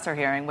some of us are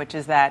hearing, which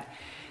is that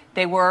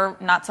they were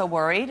not so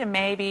worried, and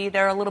maybe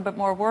they're a little bit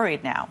more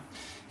worried now.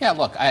 Yeah,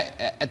 look,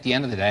 at the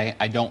end of the day,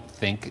 I don't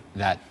think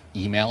that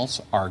emails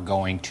are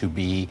going to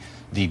be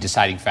the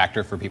deciding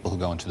factor for people who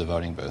go into the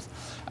voting booth.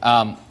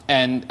 But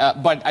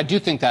I do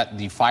think that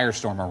the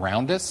firestorm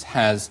around us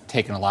has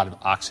taken a lot of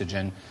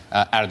oxygen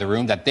out of the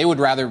room, that they would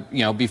rather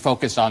be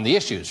focused on the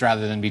issues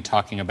rather than be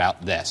talking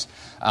about this.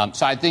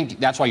 So I think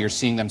that's why you're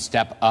seeing them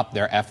step up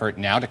their effort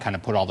now to kind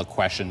of put all the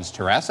questions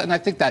to rest. And I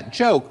think that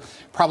joke,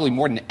 probably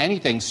more than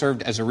anything,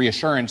 served as a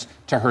reassurance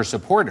to her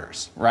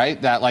supporters, right?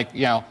 That,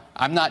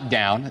 I'm not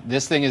down.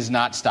 This thing is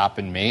not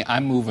stopping me.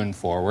 I'm moving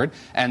forward.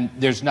 And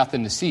there's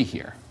nothing to see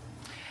here.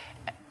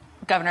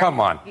 Governor. Come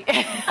on.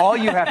 All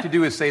you have to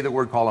do is say the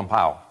word Colin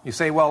Powell. You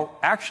say, well,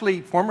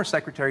 actually, former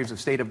secretaries of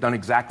state have done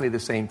exactly the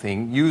same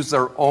thing, use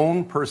their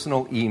own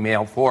personal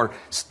email for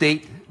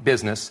state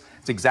business.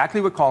 It's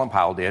exactly what Colin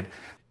Powell did.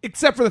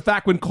 Except for the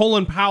fact when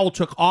Colin Powell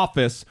took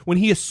office, when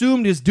he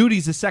assumed his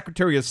duties as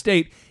Secretary of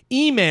State,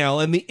 email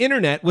and the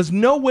internet was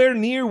nowhere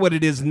near what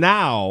it is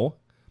now.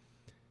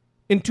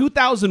 In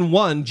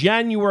 2001,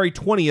 January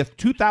 20th,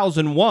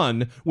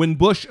 2001, when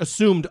Bush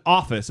assumed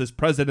office as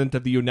President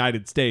of the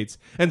United States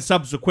and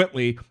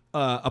subsequently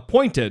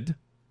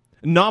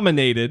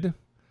nominated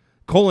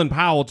Colin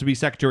Powell to be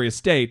Secretary of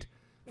State,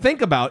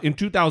 think about in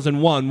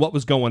 2001 what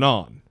was going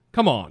on.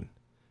 Come on.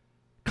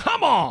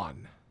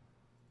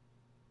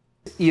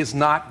 Is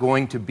not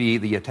going to be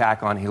the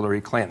attack on Hillary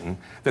Clinton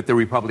that the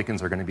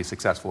Republicans are going to be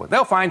successful with.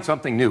 They'll find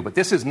something new, but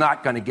this is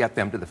not going to get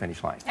them to the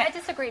finish line. I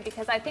disagree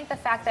because I think the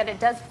fact that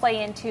it does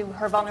play into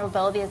her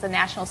vulnerability as a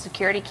national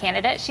security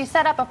candidate. She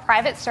set up a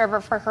private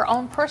server for her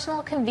own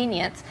personal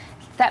convenience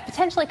that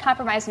potentially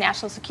compromised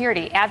national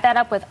security. Add that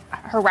up with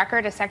her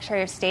record as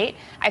Secretary of State,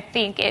 I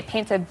think it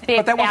paints a big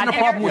But that wasn't a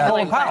problem with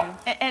Colin Powell.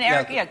 And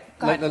Eric,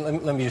 go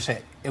ahead. Let me just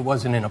say, it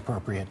was an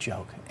inappropriate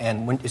joke.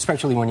 And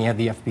especially when you have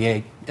the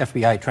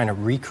FBI trying to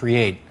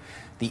recreate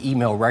the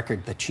email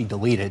record that she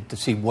deleted to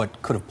see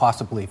what could have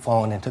possibly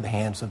fallen into the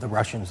hands of the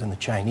Russians and the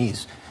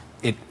Chinese,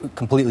 it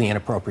completely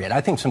inappropriate.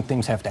 I think some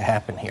things have to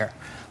happen here.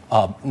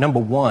 Number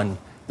one,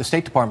 the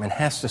State Department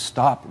has to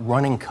stop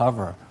running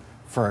cover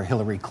for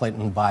Hillary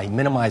Clinton by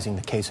minimizing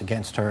the case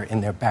against her in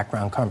their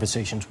background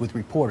conversations with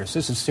reporters.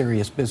 This is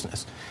serious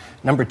business.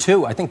 Number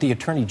two, I think the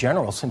Attorney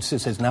General, since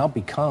this has now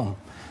become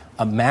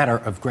a matter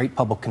of great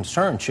public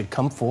concern, should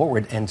come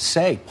forward and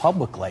say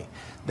publicly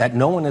that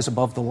no one is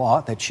above the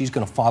law, that she's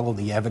going to follow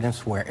the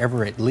evidence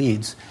wherever it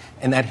leads,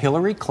 and that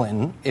Hillary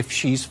Clinton, if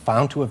she's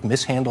found to have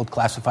mishandled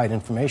classified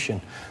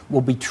information,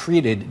 will be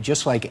treated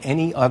just like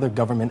any other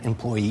government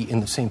employee in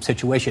the same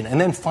situation.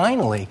 And then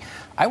finally,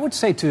 I would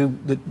say to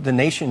the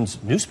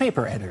nation's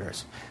newspaper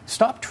editors,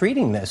 stop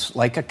treating this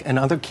like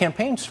another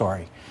campaign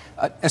story.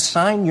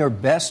 Assign your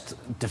best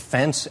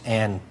defense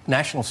and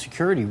national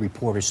security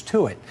reporters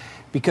to it.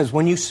 Because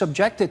when you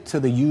subject it to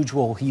the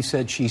usual he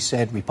said, she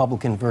said,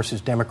 Republican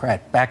versus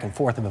Democrat back and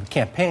forth of a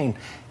campaign,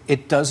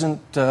 it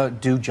doesn't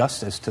do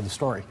justice to the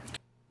story.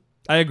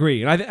 I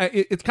agree. And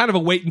it's kind of a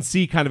wait and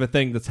see kind of a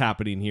thing that's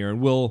happening here.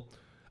 And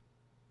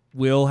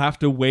we'll have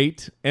to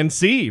wait and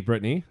see,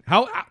 Brittany.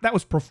 How that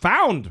was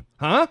profound,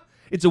 huh?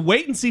 It's a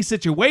wait and see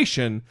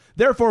situation.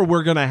 Therefore,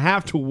 we're going to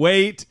have to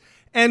wait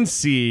and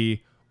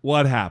see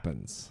what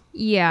happens.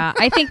 Yeah,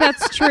 I think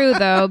that's true,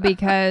 though,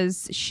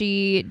 because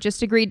she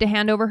just agreed to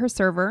hand over her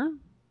server.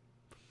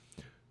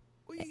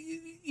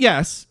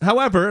 Yes.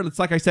 However, it's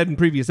like I said in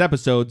previous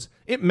episodes,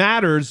 it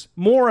matters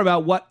more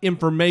about what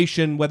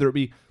information, whether it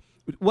be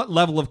what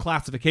level of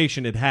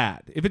classification it had.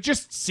 If it's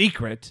just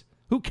secret,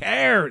 who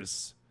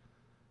cares?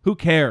 Who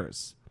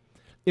cares?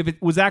 If it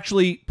was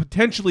actually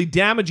potentially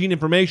damaging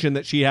information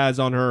that she has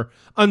on her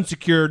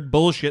unsecured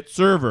bullshit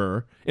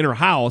server in her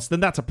house,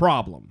 then that's a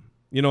problem.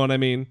 You know what I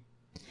mean?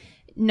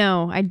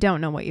 No, I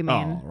don't know what you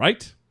mean.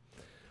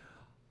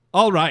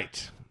 All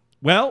right.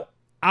 Well,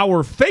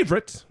 our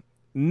favorite,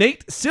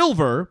 Nate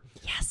Silver,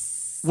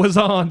 was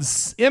on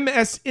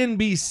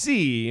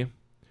MSNBC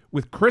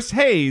with Chris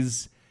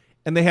Hayes,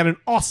 and they had an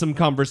awesome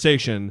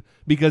conversation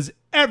because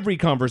every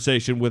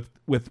conversation with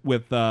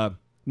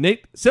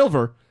Nate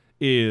Silver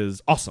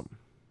is awesome.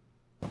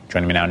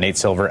 Joining me now, Nate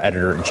Silver,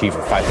 editor-in-chief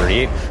of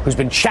 538, who's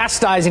been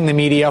chastising the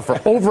media for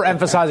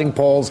overemphasizing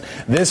polls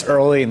this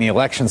early in the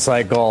election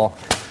cycle.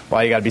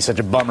 Why you got to be such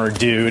a bummer,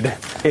 dude?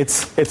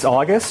 It's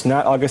August,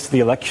 not August of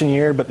the election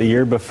year, but the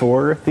year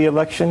before the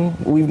election.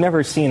 We've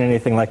never seen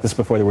anything like this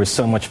before. There was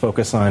so much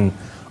focus on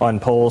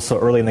polls so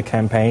early in the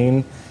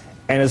campaign.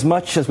 And as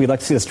much as we'd like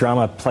to see this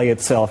drama play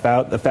itself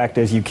out, the fact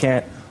is you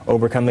can't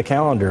overcome the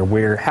calendar.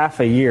 We're half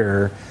a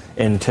year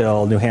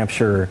until New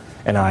Hampshire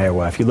and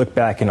Iowa. If you look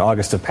back in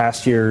August of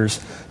past years,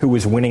 who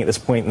was winning at this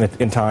point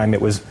in time, it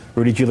was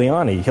Rudy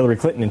Giuliani, Hillary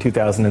Clinton in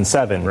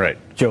 2007, right?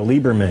 Joe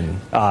Lieberman,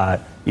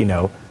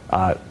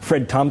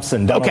 Fred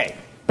Thompson. Donald. Okay,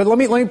 but let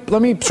me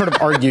sort of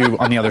argue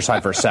on the other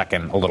side for a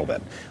second a little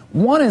bit.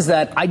 One is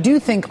that I do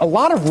think a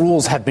lot of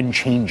rules have been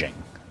changing.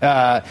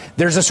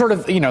 There's a sort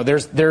of,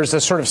 there's a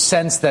sort of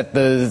sense that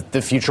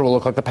the future will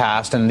look like the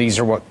past, and these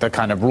are what the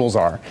kind of rules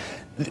are.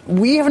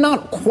 We have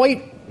not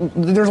quite.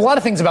 There's a lot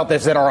of things about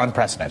this that are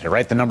unprecedented,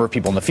 right? The number of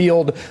people in the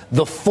field,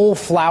 the full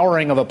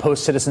flowering of a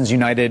post-Citizens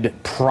United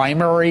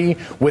primary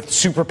with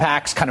super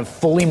PACs kind of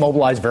fully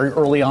mobilized very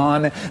early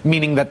on,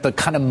 meaning that the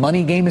kind of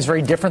money game is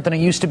very different than it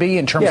used to be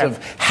in terms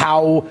of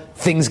how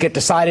things get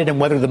decided and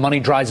whether the money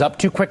dries up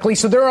too quickly.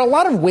 So there are a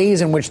lot of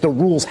ways in which the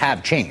rules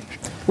have changed.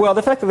 Well,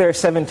 the fact that there are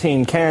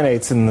 17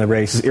 candidates in the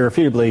race is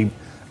irrefutably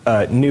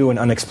new and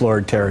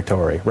unexplored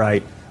territory,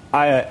 right?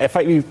 If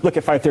you look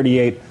at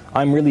 538,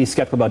 I'm really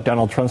skeptical about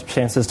Donald Trump's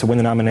chances to win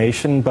the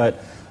nomination,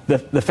 but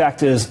the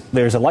fact is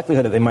there's a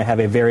likelihood that they might have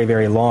a very,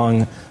 very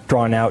long,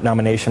 drawn-out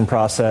nomination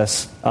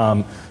process.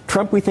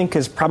 Trump, we think,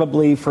 is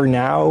probably, for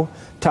now,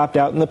 topped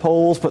out in the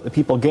polls, but the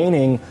people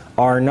gaining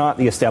are not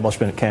the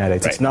establishment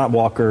candidates. Right. It's not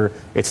Walker.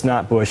 It's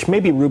not Bush.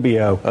 Maybe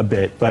Rubio a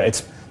bit, but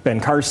it's Ben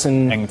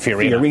Carson and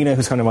Fiorina,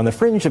 who's kind of on the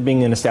fringe of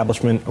being an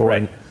establishment or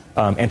an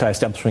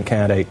anti-establishment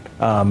candidate.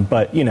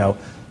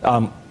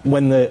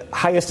 When the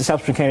highest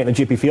establishment candidate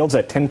in the GOP field's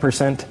at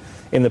 10%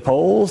 in the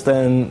polls,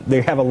 then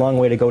they have a long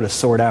way to go to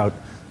sort out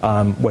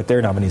what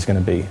their nominee is going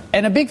to be.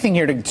 And a big thing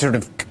here to sort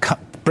of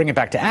bring it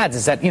back to ads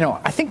is that,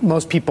 I think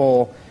most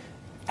people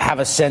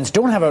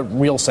don't have a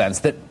real sense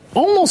that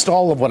almost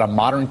all of what a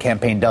modern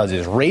campaign does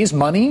is raise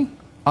money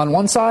on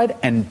one side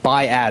and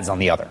buy ads on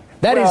the other.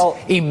 That is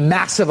a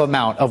massive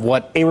amount of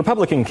what a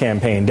Republican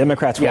campaign.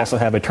 Democrats will also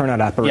have a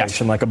turnout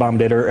operation like Obama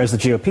did, or as the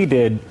GOP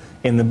did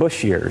in the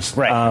Bush years.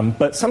 Right.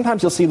 But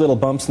sometimes you'll see little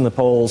bumps in the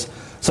polls.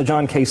 So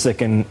John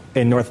Kasich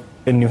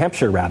in New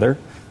Hampshire,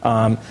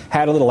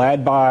 had a little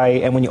ad buy,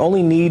 and when you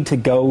only need to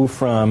go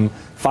from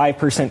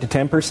 5% to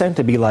 10%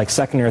 to be like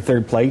second or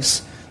third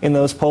place in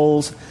those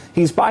polls,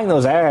 he's buying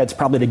those ads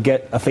probably to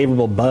get a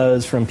favorable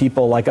buzz from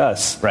people like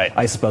us. Right.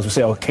 I suppose we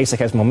say, Kasich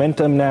has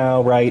momentum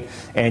now, right?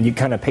 And it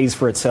kind of pays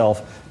for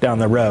itself down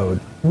the road.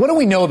 What do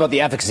we know about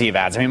the efficacy of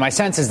ads? I mean, my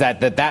sense is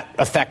that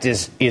effect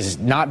is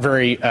not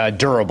very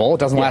durable. It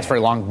doesn't last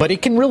very long, but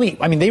it can really,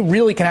 they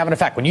really can have an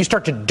effect. When you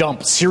start to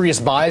dump serious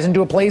buys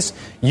into a place,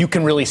 you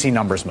can really see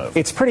numbers move.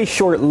 It's pretty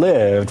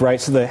short-lived, right?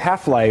 So the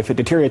half-life, it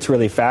deteriorates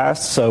really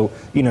fast. So,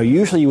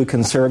 usually you would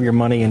conserve your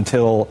money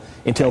until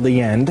until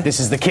the end. This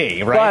is the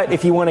key, right? But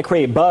if you want to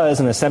create buzz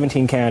in a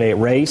 17-candidate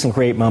race and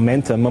create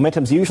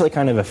momentum's usually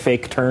kind of a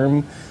fake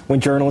term when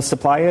journalists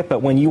apply it.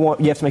 But when you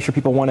have to make sure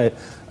people want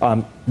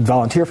to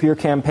volunteer for your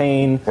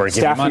campaign, or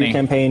staff for your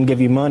campaign,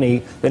 give you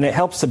money, then it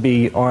helps to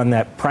be on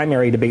that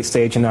primary debate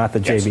stage and not the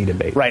JV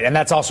debate. Right, and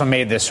that's also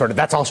made this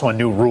that's also a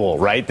new rule,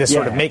 right? This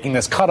sort of making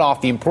this cut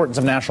off the importance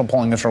of national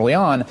polling this early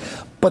on.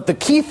 But the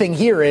key thing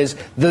here is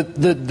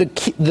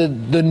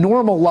the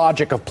normal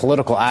logic of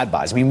political ad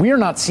buys. I mean, we are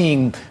not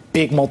seeing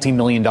big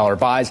multi-million-dollar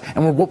buys,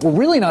 and what we're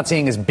really not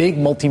seeing is big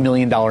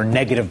multi-million-dollar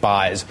negative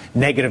buys,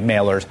 negative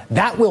mailers.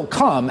 That will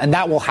come, and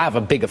that will have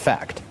a big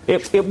effect.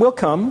 It will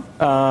come.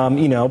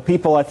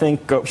 People, I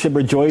think, should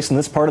rejoice in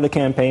this part of the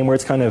campaign where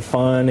it's kind of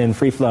fun and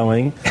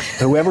free-flowing.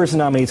 Whoever's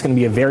nominee, it's going to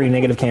be a very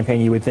negative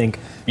campaign, you would think,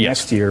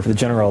 next year for the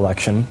general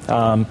election.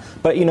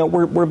 But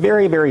we're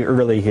very, very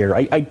early here.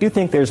 I do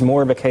think there's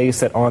more of a case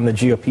that on the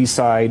GOP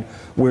side,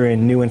 we're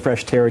in new and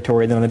fresh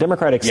territory than on the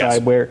Democratic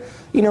side, where,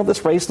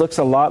 this race looks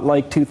a lot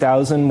like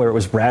 2000, where it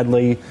was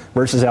Bradley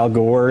versus Al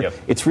Gore.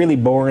 It's really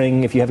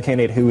boring if you have a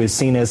candidate who is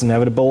seen as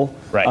inevitable.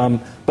 Right.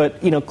 But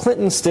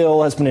Clinton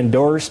still has been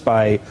endorsed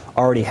by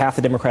already half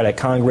the Democratic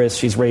Congress.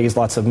 She's raised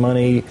lots of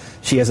money.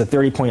 She has a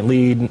 30-point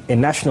lead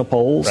in national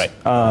polls.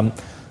 Right.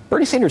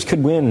 Bernie Sanders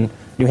could win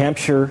New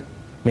Hampshire,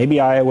 maybe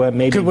Iowa,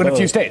 maybe could win both. A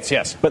few states,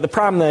 yes. But the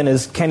problem then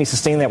is, can he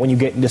sustain that when you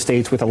get into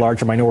states with a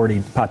larger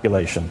minority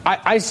population?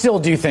 I still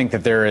do think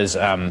that there is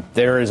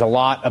a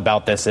lot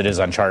about this that is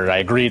uncharted. I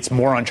agree it's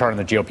more uncharted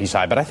on the GOP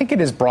side, but I think it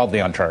is broadly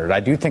uncharted.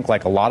 I do think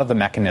a lot of the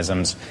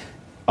mechanisms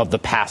of the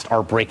past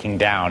are breaking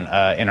down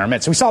in our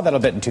midst. We saw that a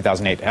bit in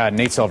 2008.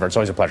 Nate Silver, it's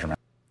always a pleasure, man.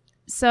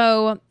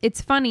 So it's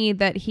funny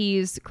that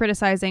he's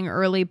criticizing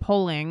early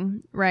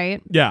polling,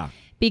 right? Yeah.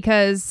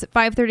 Because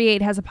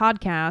 538 has a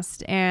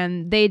podcast,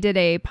 and they did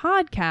a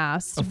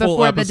podcast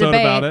before the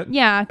debate. About it.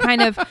 Yeah,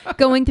 kind of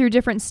going through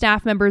different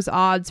staff members'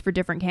 odds for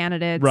different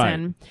candidates. Right.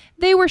 And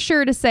they were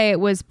sure to say it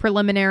was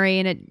preliminary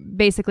and it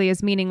basically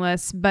is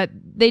meaningless, but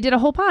they did a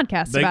whole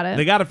podcast about it.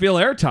 They got to feel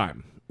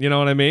airtime. You know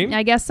what I mean?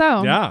 I guess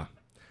so. Yeah.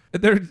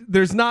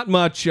 There's not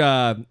much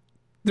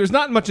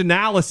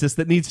analysis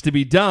that needs to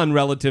be done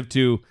relative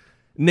to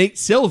Nate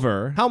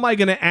Silver. How am I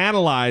going to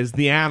analyze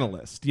the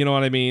analyst? You know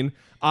what I mean?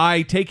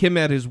 I take him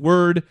at his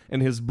word and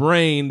his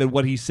brain that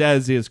what he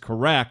says is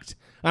correct.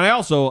 And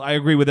I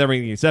agree with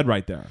everything he said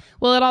right there.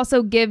 Well, it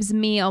also gives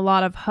me a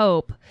lot of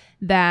hope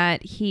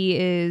that he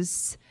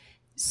is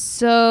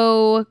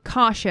so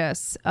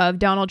cautious of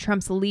Donald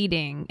Trump's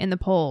leading in the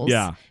polls.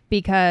 Yeah.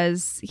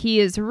 Because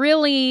he is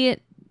really...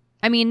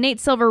 Nate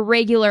Silver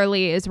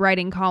regularly is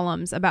writing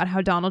columns about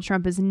how Donald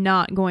Trump is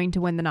not going to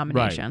win the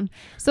nomination. Right.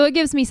 So it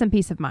gives me some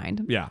peace of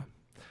mind. Yeah.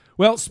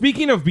 Well,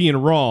 speaking of being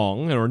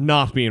wrong or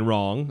not being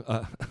wrong,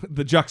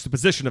 the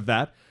juxtaposition of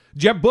that,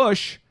 Jeb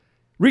Bush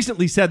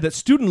recently said that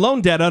student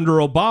loan debt under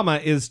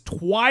Obama is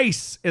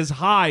twice as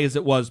high as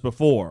it was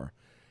before.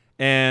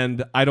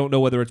 And I don't know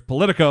whether it's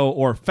Politico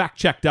or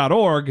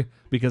factcheck.org,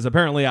 because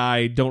apparently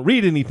I don't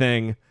read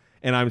anything,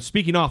 and I'm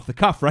speaking off the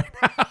cuff right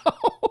now.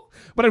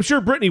 But I'm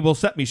sure Brittany will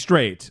set me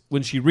straight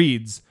when she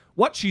reads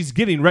what she's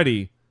getting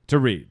ready to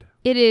read.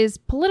 It is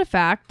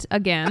PolitiFact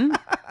again.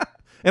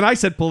 And I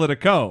said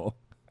Politico.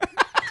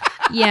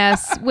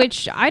 Yes,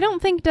 which I don't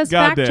think does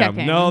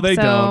fact-checking. No, they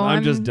don't.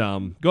 I'm just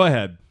dumb. Go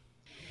ahead.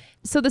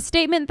 So the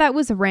statement that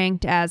was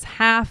ranked as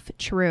half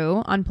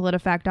true on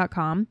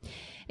PolitiFact.com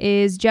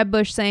is Jeb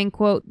Bush saying,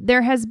 quote,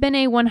 "There has been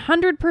a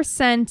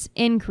 100%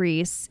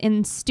 increase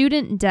in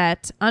student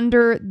debt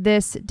under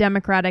this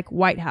Democratic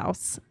White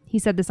House." He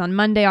said this on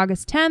Monday,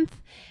 August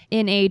 10th,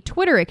 in a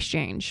Twitter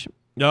exchange.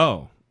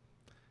 Oh,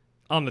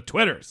 on the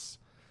Twitters.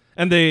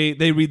 And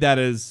they read that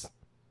as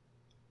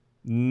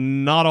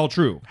not all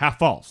true, half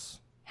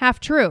false. Half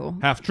true.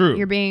 Half true.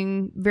 You're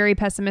being very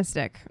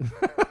pessimistic.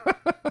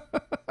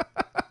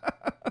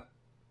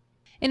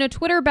 In a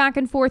Twitter back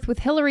and forth with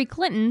Hillary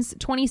Clinton's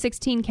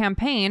 2016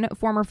 campaign,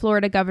 former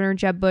Florida Governor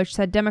Jeb Bush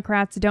said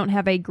Democrats don't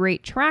have a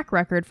great track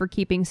record for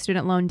keeping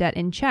student loan debt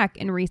in check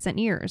in recent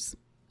years.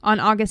 On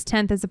August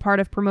 10th, as a part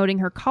of promoting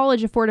her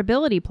college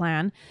affordability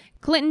plan,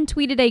 Clinton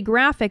tweeted a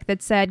graphic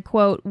that said,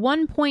 quote,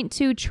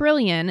 $1.2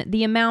 trillion,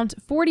 the amount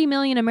 40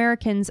 million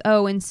Americans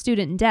owe in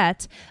student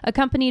debt,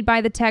 accompanied by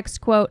the text,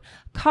 quote,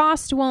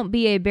 "Cost won't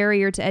be a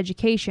barrier to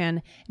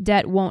education.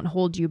 Debt won't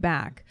hold you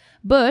back."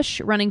 Bush,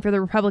 running for the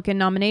Republican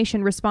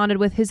nomination, responded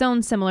with his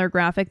own similar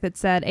graphic that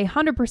said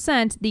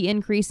 100% the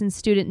increase in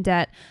student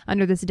debt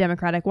under this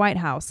Democratic White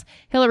House.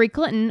 Hillary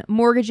Clinton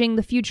mortgaging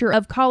the future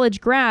of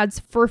college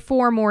grads for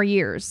 4 more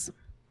years.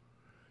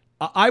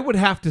 I would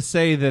have to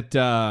say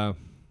that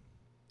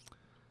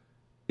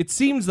it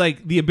seems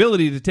like the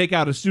ability to take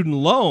out a student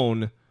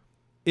loan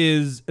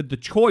is the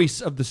choice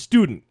of the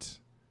student.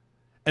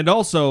 And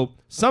also,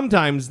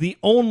 sometimes the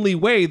only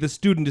way the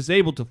student is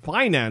able to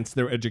finance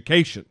their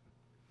education.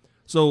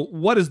 So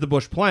what is the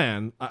Bush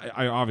plan?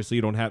 I obviously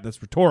you don't have,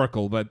 that's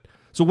rhetorical, but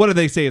so what do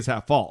they say is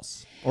half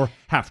false or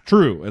half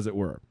true, as it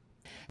were?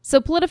 So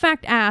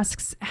PolitiFact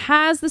asks,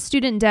 has the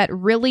student debt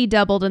really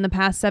doubled in the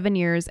past 7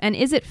 years, and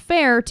is it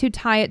fair to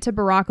tie it to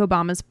Barack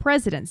Obama's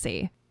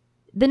presidency?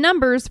 The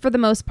numbers, for the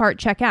most part,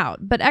 check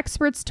out, but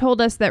experts told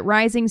us that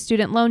rising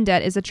student loan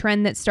debt is a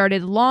trend that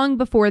started long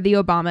before the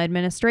Obama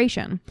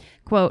administration.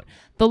 Quote,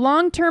 the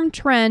long-term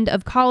trend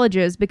of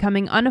colleges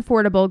becoming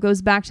unaffordable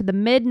goes back to the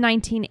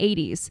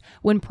mid-1980s,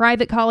 when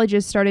private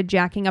colleges started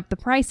jacking up the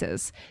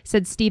prices,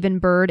 said Stephen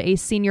Bird, a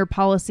senior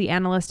policy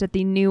analyst at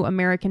the New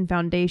American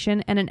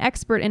Foundation and an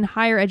expert in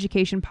higher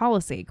education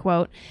policy.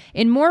 Quote,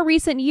 in more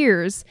recent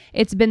years,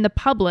 it's been the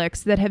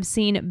publics that have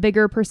seen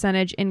bigger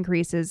percentage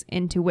increases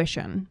in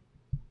tuition.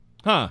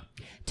 Huh.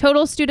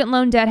 Total student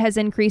loan debt has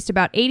increased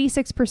about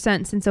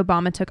 86% since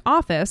Obama took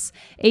office,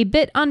 a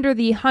bit under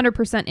the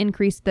 100%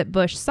 increase that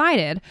Bush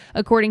cited,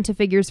 according to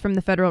figures from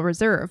the Federal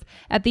Reserve.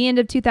 At the end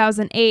of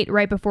 2008,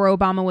 right before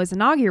Obama was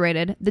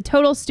inaugurated, the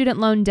total student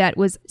loan debt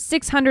was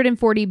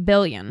 $640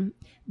 billion.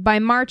 By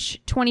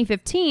March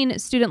 2015,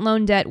 student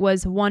loan debt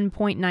was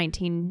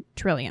 $1.19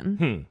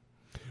 trillion.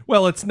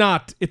 Well, it's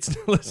not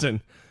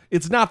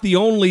the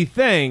only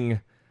thing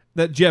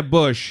that Jeb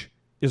Bush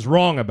is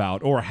wrong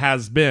about, or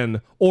has been,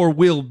 or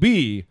will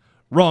be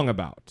wrong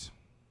about.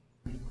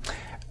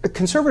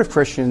 Conservative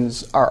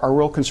Christians are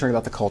real concerned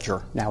about the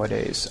culture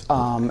nowadays,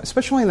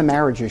 especially in the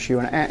marriage issue.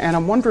 And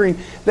I'm wondering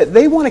that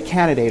they want a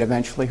candidate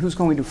eventually who's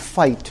going to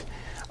fight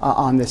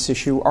on this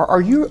issue.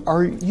 Are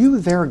you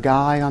their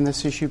guy on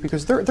this issue?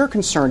 Because they're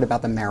concerned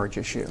about the marriage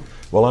issue.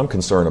 Well, I'm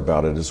concerned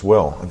about it as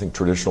well. I think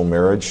traditional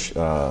marriage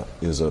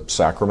is a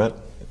sacrament.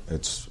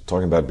 It's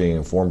talking about being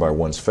informed by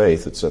one's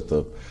faith. It's at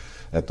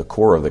the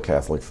core of the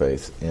Catholic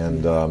faith.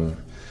 And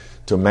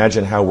to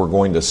imagine how we're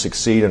going to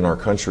succeed in our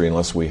country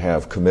unless we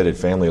have committed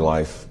family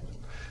life,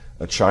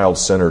 a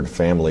child-centered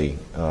family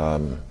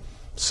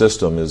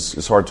system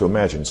is hard to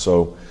imagine.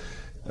 So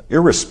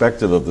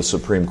irrespective of the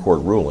Supreme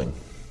Court ruling,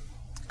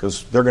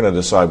 because they're going to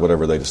decide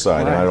whatever they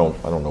decide, right. And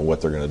I don't know what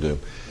they're going to do.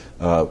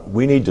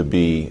 We need to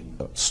be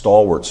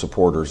stalwart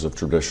supporters of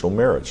traditional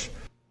marriage.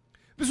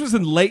 This was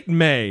in late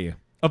May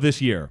of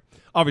this year,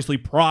 obviously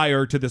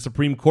prior to the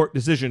Supreme Court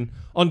decision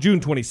on June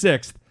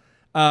 26th.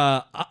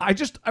 I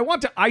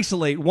want to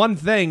isolate one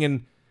thing,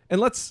 and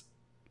let's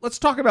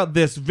talk about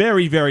this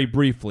very, very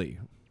briefly.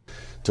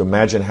 To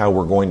imagine how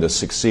we're going to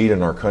succeed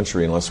in our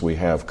country unless we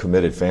have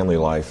committed family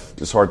life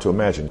is hard to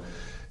imagine.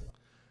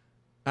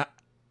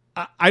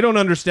 I don't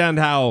understand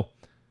how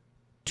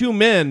two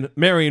men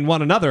marrying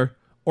one another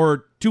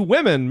or two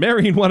women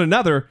marrying one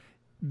another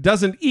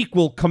doesn't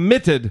equal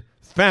committed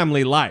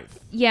family life.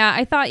 Yeah,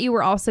 I thought you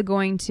were also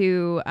going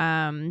to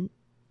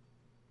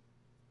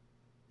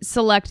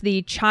select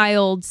the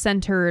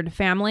child-centered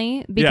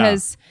family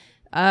because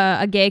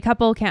a gay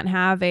couple can't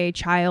have a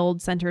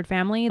child-centered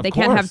family. They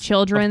can't have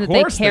children that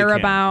they care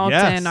about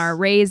and are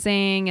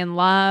raising and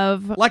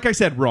love. Like I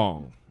said,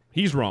 wrong.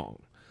 He's wrong.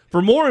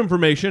 For more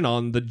information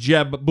on the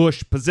Jeb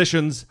Bush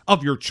positions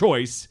of your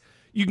choice,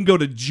 you can go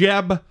to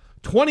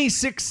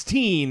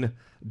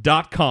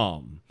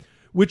jeb2016.com,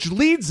 which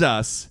leads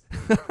us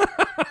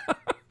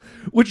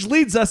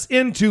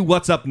into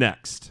what's up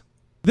next.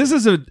 This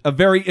is a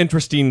very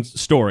interesting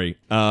story.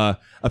 A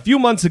few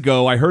months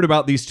ago, I heard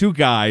about these two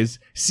guys,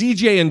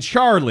 CJ and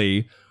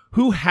Charlie,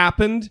 who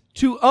happened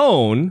to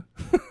own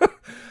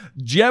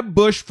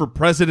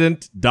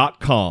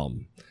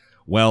JebBushForPresident.com.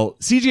 Well,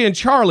 CJ and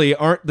Charlie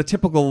aren't the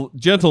typical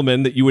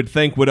gentlemen that you would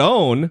think would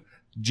own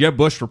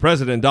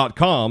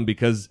JebBushForPresident.com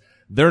because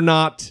they're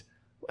not...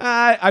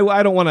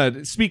 I don't want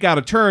to speak out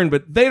of turn,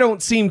 but they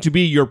don't seem to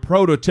be your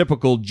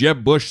prototypical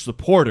Jeb Bush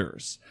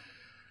supporters.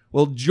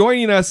 Well,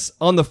 joining us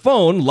on the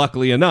phone,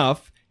 luckily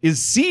enough,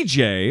 is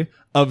CJ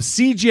of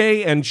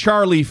CJ and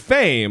Charlie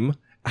fame.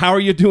 How are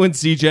you doing,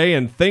 CJ?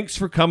 And thanks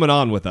for coming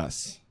on with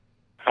us.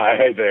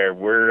 Hi there.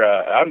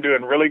 I'm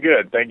doing really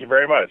good. Thank you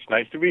very much.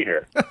 Nice to be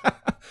here.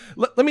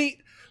 Let me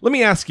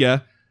ask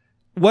you,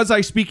 was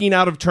I speaking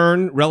out of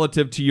turn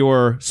relative to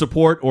your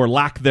support or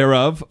lack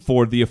thereof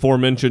for the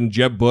aforementioned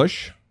Jeb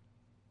Bush?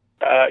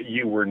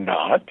 You were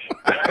not.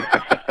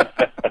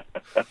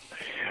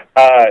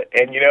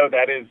 And,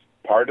 that is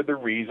part of the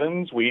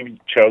reasons we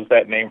chose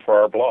that name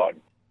for our blog.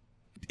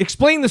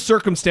 Explain the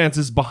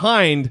circumstances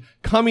behind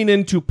coming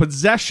into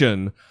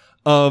possession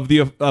of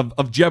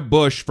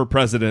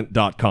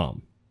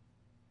JebBushForPresident.com.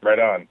 Right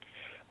on.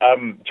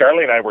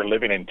 Charlie and I were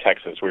living in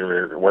Texas. We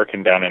were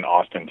working down in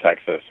Austin,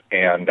 Texas,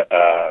 and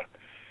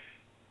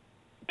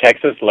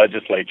Texas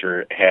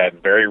legislature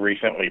had very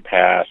recently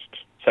passed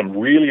some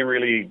really,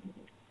 really,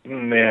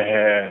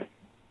 let's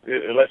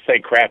say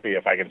crappy,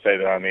 if I can say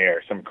that on the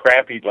air, some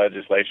crappy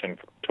legislation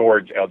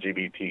towards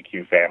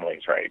LGBTQ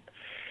families, right?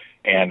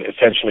 And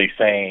essentially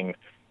saying,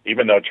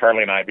 even though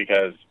Charlie and I,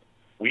 because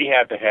we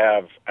had to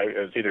have, it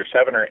was either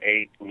 7 or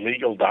 8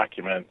 legal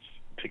documents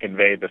to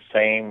convey the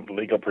same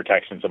legal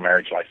protections a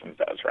marriage license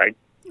does, right?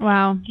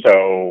 Wow.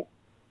 So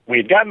we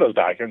had gotten those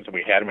documents and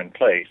we had them in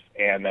place,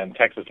 and then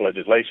Texas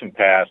legislation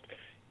passed.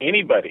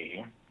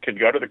 Anybody could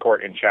go to the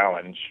court and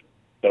challenge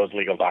those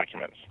legal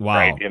documents, wow.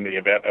 right, in the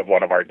event of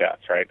one of our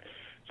deaths, right?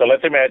 So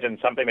let's imagine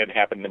something had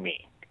happened to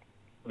me,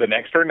 the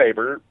next door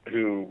neighbor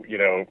who,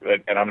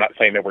 and I'm not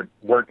saying they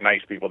weren't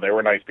nice people. They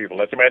were nice people.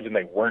 Let's imagine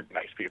they weren't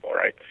nice people,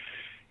 right?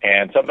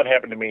 And something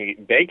happened to me.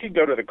 They could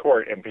go to the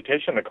court and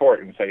petition the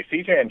court and say,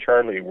 CJ and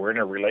Charlie were in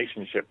a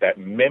relationship that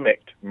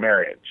mimicked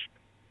marriage.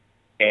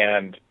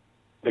 And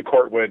the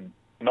court would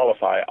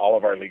nullify all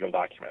of our legal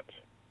documents.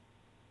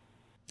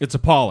 It's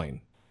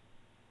appalling.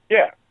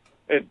 Yeah.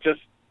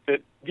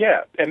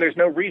 And there's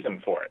no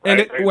reason for it.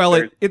 Right?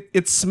 And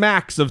it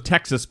smacks of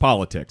Texas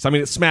politics. I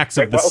mean, it smacks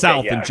of the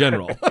South in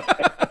general.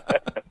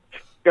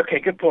 Okay,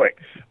 good point.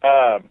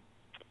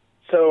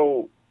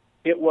 So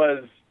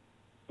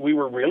we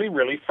were really,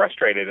 really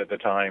frustrated at the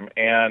time.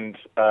 And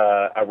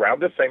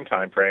around the same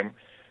time frame,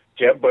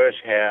 Jeb Bush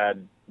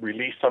had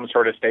released some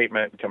sort of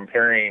statement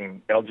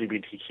comparing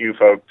LGBTQ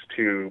folks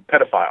to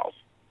pedophiles.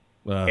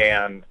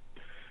 And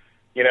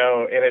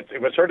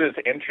it was sort of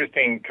this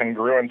interesting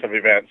congruence of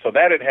events. So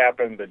that had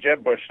happened. The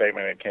Jeb Bush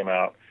statement had came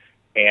out,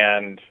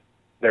 and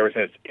there was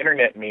this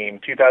internet meme.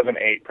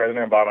 2008,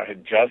 President Obama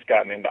had just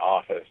gotten into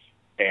office,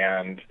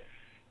 and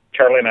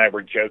Charlie and I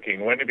were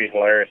joking, wouldn't it be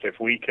hilarious if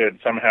we could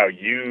somehow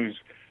use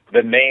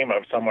the name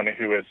of someone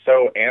who is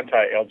so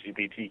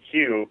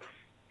anti-LGBTQ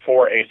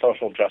for a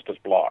social justice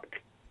blog?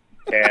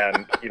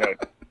 And,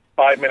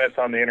 5 minutes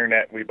on the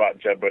internet, we bought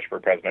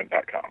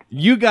JebBushForPresident.com.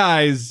 You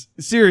guys,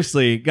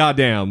 seriously,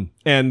 goddamn.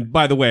 And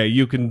by the way,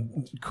 you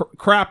can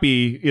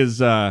crappy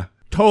is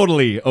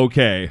totally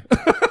okay.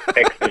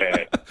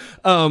 Excellent.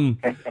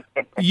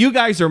 You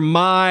guys are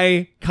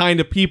my kind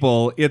of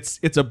people.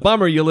 It's a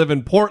bummer you live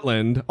in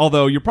Portland,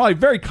 although you're probably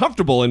very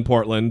comfortable in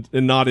Portland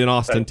and not in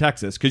Austin,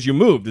 Texas, because you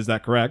moved. Is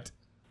that correct?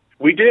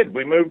 We did.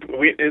 We moved.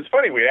 It's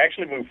funny. We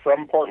actually moved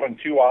from Portland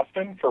to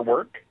Austin for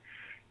work.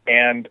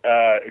 And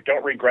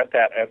don't regret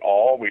that at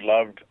all. We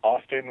loved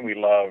Austin. We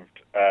loved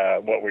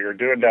what we were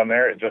doing down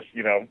there. It just,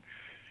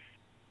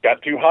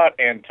 got too hot.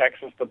 And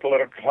Texas, the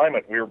political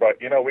climate, we were about,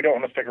 we don't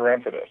want to stick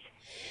around for this.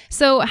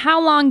 So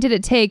how long did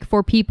it take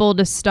for people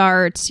to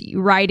start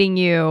writing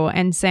you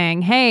and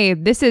saying, hey,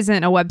 this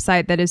isn't a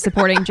website that is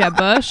supporting Jeb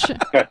Bush?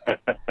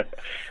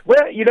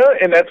 Well,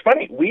 and that's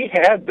funny. We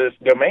had this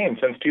domain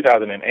since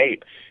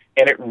 2008,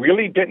 and it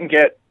really didn't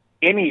get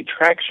any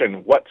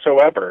traction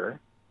whatsoever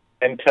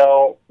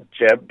until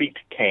Jeb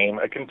became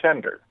a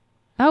contender.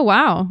 Oh,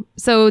 wow.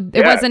 So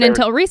it wasn't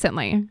until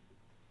recently.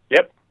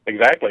 Yep,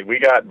 exactly. We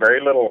got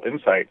very little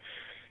insight.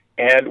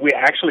 And we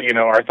actually,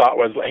 our thought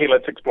was, hey,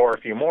 let's explore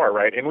a few more,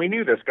 right? And we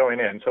knew this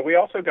going in. So we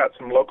also got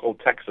some local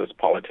Texas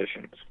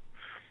politicians.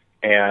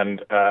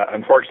 And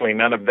unfortunately,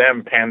 none of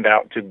them panned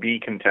out to be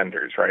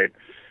contenders, right?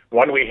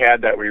 One we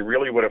had that we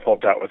really would have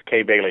hoped out was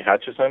Kay Bailey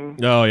Hutchison.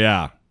 Oh,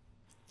 yeah.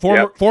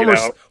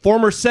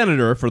 Former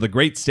senator for the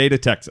great state of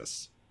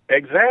Texas.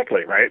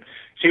 Exactly, right?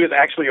 She was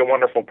actually a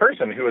wonderful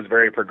person who was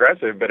very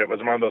progressive, but it was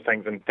one of those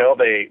things until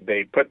they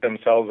put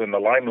themselves in the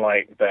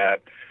limelight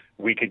that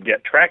we could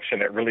get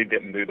traction, it really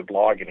didn't do the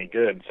blog any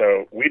good.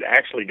 So we'd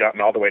actually gotten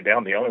all the way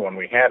down. The only one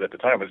we had at the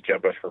time was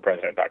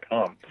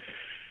JebBushForPresident.com.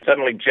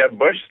 Suddenly Jeb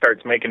Bush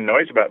starts making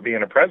noise about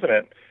being a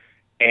president,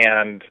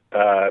 and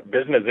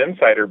Business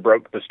Insider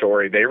broke the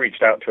story. They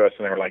reached out to us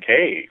and they were like,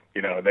 hey,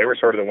 they were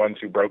sort of the ones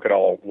who broke it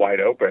all wide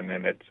open,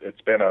 and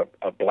it's been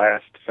a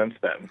blast since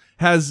then.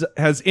 Has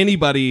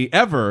anybody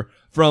ever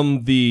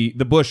from the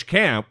Bush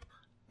camp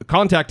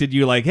contacted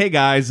you like, hey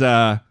guys,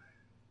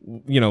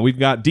 we've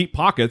got deep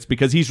pockets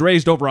because he's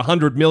raised over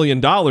 $100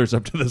 million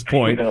up to this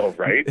point. I know,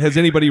 right? Has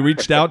anybody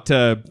reached out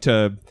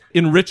to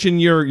enriching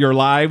your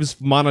lives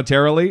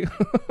monetarily?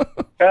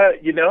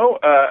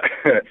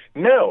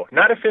 No,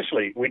 not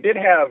officially. We did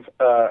have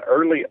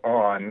early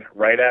on,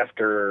 right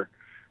after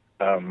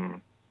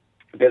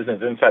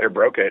Business Insider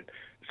broke it,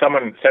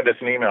 someone sent us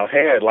an email,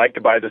 hey, I'd like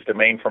to buy this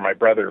domain for my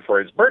brother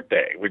for his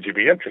birthday. Would you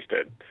be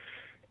interested?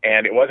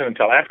 And it wasn't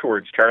until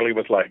afterwards Charlie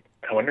was like,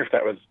 I wonder if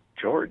that was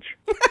George.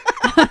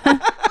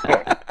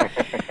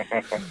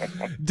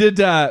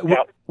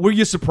 Were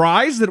you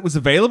surprised that it was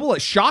available?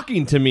 It's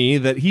shocking to me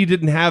that he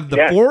didn't have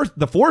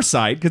the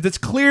foresight, because it's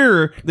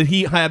clear that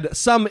he had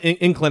some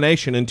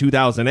inclination in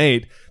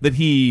 2008 that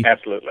he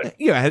absolutely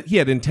he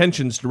had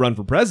intentions to run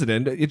for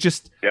president. It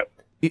just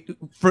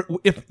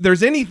if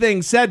there's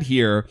anything said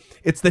here,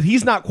 it's that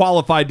he's not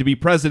qualified to be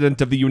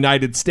president of the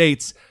United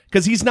States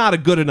because he's not a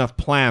good enough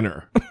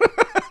planner.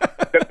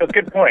 That's a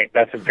good point.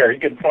 That's a very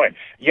good point.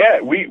 Yeah,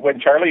 when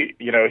Charlie,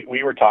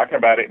 we were talking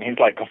about it, and he's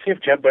like, go see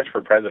if Jeb Bush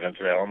for president's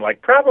available. I'm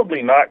like,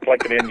 probably not.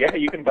 Click it in. Yeah,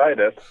 you can buy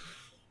this.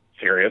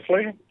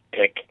 Seriously?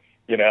 Tick.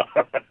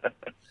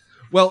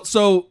 Well,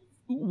 so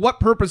what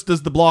purpose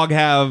does the blog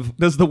have?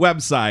 Does the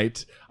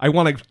website? I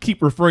want to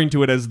keep referring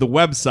to it as the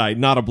website,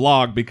 not a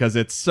blog, because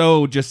it's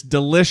so just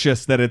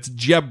delicious that it's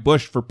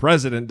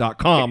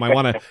JebBushForPresident.com. I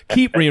want to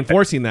keep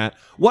reinforcing that.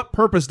 What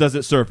purpose does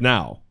it serve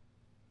now?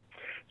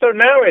 So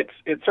now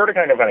it's sort of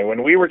kind of funny.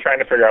 When we were trying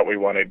to figure out what we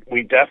wanted,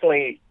 we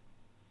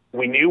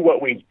knew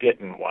what we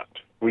didn't want.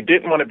 We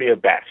didn't want to be a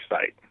bash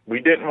site. We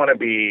didn't want to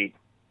be,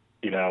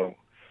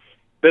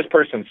 this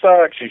person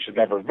sucks, you should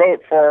never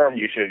vote for him,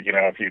 you should,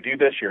 if you do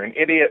this, you're an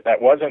idiot.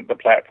 That wasn't the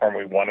platform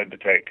we wanted to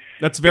take.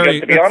 That's very,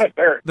 because, to be honest,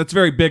 that's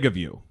very big of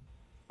you.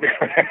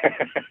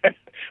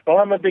 Well,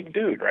 I'm a big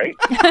dude, right?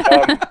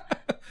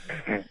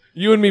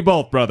 You and me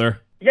both,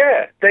 brother.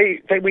 Yeah,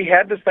 we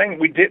had this thing.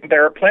 We didn't.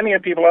 There are plenty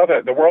of people out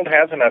there. The world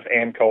has enough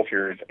Ann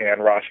Coulters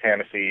and Ross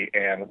Hannessy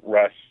and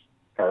Ross,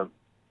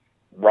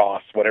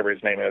 whatever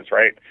his name is,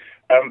 right?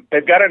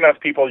 They've got enough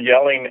people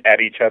yelling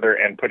at each other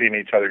and putting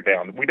each other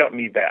down. We don't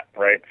need that,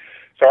 right?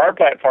 So our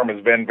platform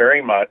has been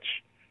very much,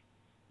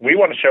 we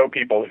want to show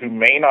people who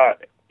may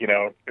not,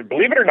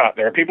 believe it or not,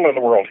 there are people in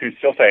the world who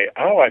still say,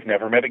 oh, I've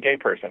never met a gay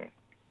person.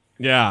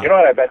 Yeah. You know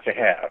what? I bet you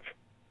have,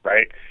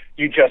 right?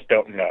 You just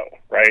don't know,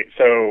 right?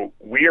 So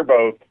we are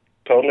both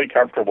totally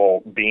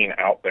comfortable being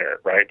out there,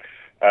 right?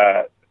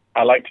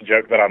 I like to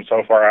joke that I'm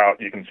so far out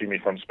you can see me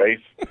from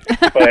space,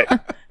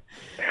 but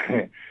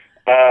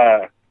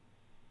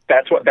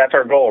that's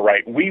our goal,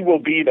 right? We will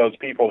be those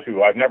people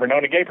who I've never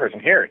known a gay person.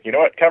 Here, you know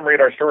what? Come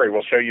read our story.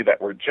 We'll show you that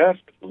we're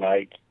just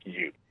like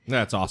you.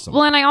 That's awesome.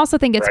 Well, and I also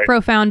think it's Right.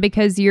 profound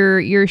because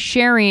you're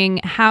sharing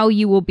how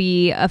you will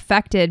be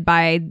affected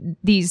by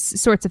these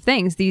sorts of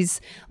things, these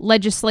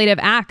legislative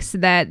acts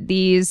that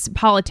these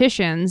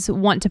politicians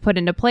want to put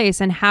into place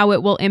and how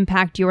it will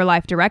impact your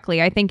life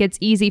directly. I think it's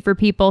easy for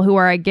people who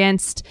are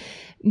against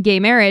gay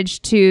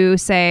marriage to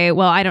say,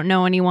 well, I don't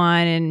know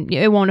anyone and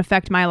it won't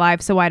affect my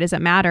life, so why does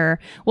it matter?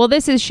 Well,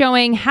 this is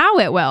showing how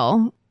it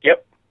will.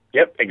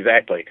 Yep,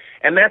 exactly.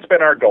 And that's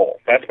been our goal.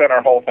 That's been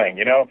our whole thing,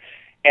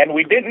 And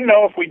we didn't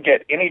know if we'd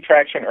get any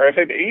traction or if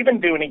it'd even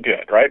do any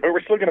good, right? But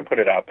we're still going to put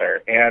it out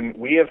there. And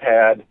we have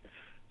had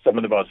some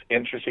of the most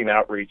interesting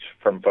outreach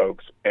from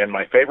folks. And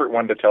my favorite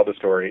one to tell the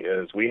story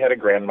is we had a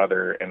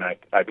grandmother, and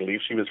I believe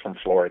she was from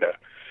Florida.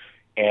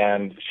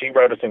 And she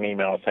wrote us an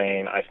email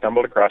saying, I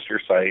stumbled across your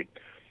site,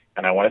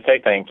 and I want to say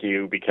thank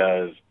you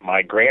because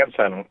my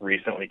grandson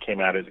recently came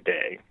out as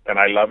gay. And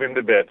I love him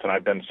to bits, and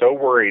I've been so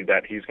worried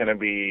that he's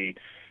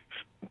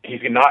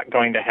not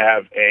going to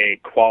have a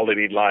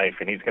quality life,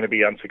 and he's going to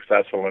be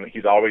unsuccessful, and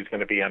he's always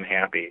going to be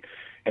unhappy.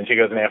 And she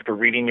goes, and after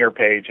reading your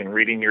page and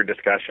reading your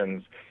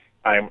discussions,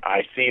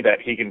 I see that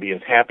he can be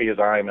as happy as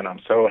I am, and I'm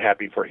so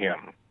happy for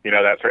him.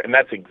 And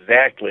that's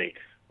exactly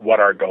what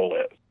our goal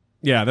is.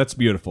 Yeah, that's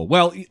beautiful.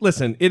 Well,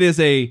 listen, it is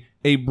a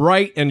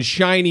bright and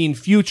shining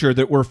future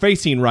that we're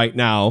facing right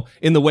now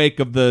in the wake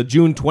of the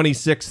June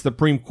 26th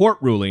Supreme Court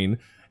ruling.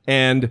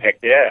 And heck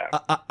yeah.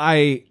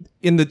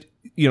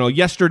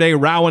 Yesterday,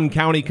 Rowan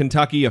County,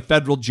 Kentucky, a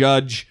federal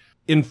judge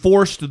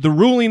enforced the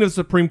ruling of the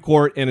Supreme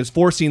Court and is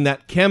forcing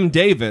that Kim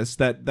Davis,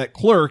 that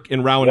clerk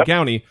in Rowan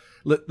County,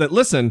 that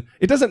listen,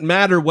 it doesn't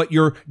matter what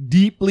your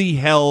deeply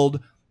held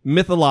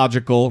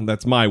mythological,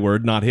 that's my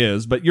word, not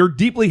his, but your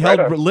deeply held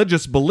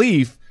religious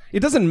belief, it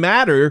doesn't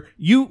matter.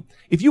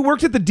 If you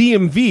worked at the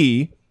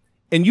DMV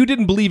and you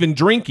didn't believe in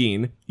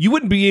drinking, you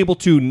wouldn't be able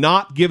to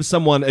not give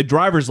someone a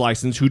driver's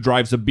license who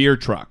drives a beer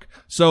truck.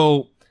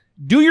 So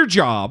do your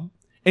job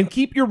and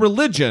keep your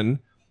religion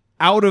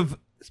out of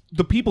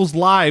the people's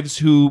lives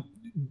who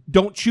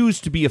don't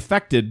choose to be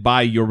affected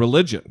by your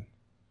religion.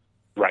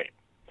 Right.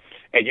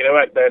 And you know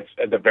what? That's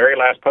the very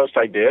last post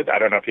I did. I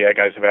don't know if you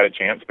guys have had a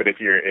chance, but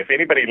if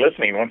anybody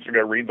listening wants to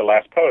go read the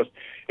last post,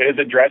 it is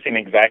addressing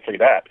exactly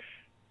that.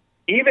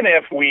 Even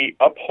if we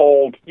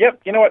uphold,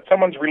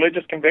 someone's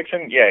religious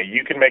conviction,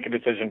 you can make a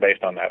decision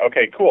based on that.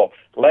 Okay, cool.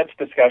 Let's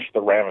discuss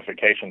the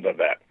ramifications of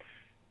that.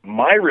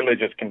 My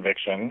religious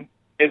conviction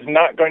is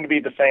not going to be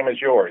the same as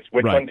yours.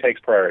 Which one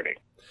takes priority?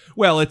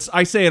 Well,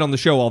 I say it on the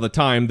show all the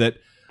time that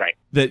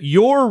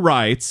your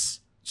rights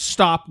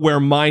stop where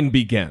mine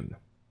begin.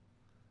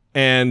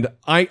 And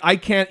I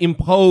can't in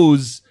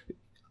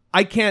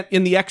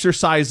the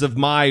exercise of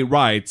my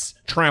rights,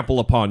 trample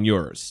upon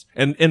yours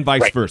and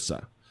vice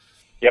versa.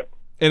 Yep.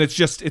 And it's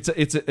just, it's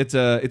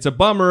a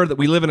bummer that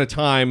we live in a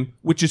time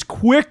which is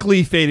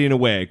quickly fading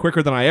away,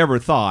 quicker than I ever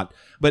thought.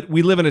 But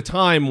we live in a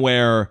time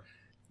where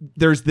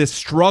there's this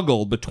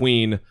struggle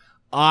between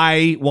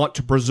I want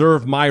to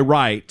preserve my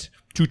right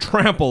to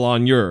trample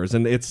on yours,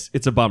 and it's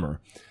a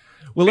bummer.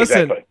 Well,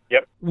 listen, exactly.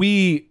 Yep.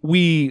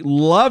 we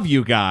love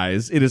you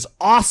guys. It is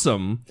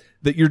awesome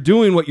that you're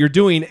doing what you're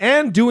doing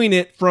and doing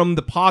it from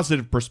the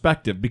positive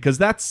perspective, because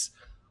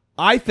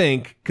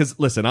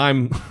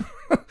listen,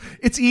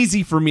 it's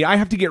easy for me. I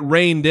have to get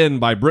reined in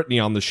by Brittany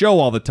on the show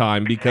all the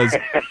time because,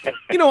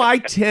 I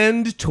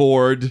tend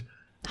toward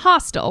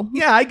hostile.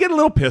 Yeah, I get a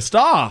little pissed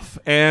off,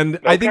 and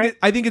I think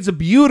it's a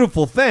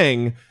beautiful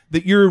thing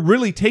that you're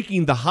really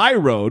taking the high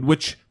road,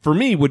 which for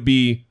me would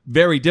be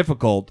very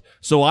difficult.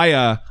 So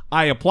I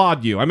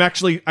applaud you.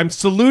 I'm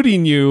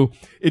saluting you.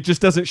 It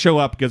just doesn't show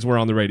up because we're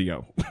on the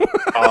radio.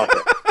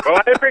 Awesome.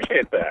 Well, I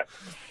appreciate that.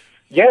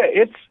 Yeah,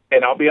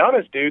 and I'll be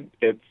honest, dude,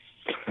 it's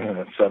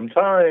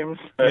sometimes.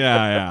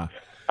 Yeah.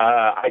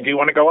 I do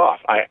want to go off.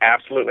 I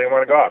absolutely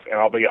want to go off. And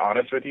I'll be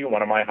honest with you,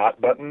 one of my hot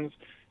buttons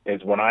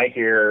is when I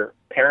hear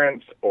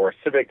parents or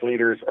civic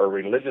leaders or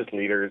religious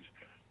leaders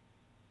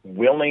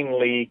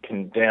willingly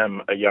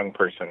condemn a young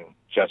person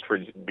just for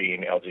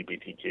being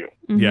LGBTQ.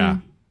 Yeah.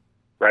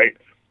 Right?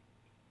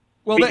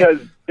 Well, that's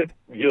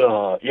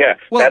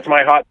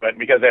my hot button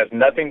because it has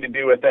nothing to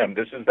do with them.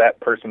 This is that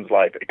person's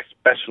life,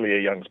 especially a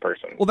young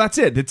person. Well, that's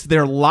it. It's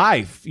their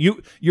life.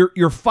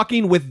 You're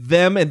fucking with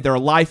them and their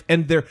life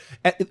and their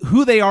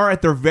who they are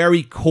at their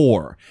very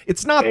core.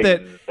 It's not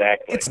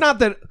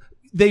that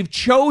they've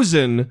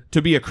chosen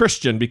to be a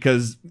Christian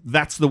because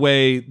that's the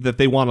way that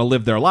they want to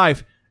live their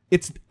life.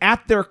 It's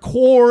at their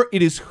core.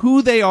 It is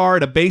who they are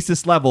at a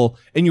basis level,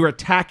 and you're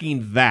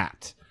attacking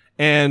that.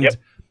 And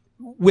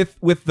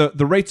with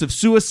the rates of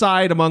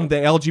suicide among the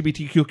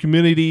LGBTQ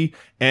community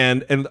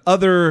and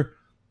other,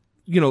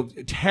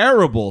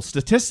 terrible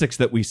statistics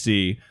that we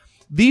see,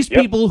 these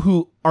people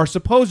who are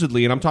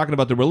supposedly, and I'm talking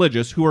about the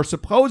religious, who are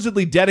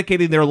supposedly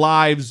dedicating their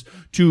lives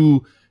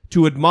to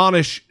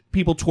admonish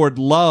people toward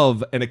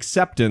love and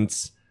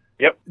acceptance,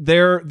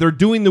 they're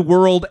doing the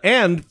world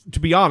and, to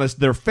be honest,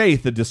 their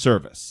faith a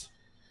disservice.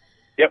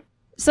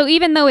 So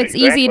even though it's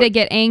easy to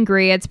get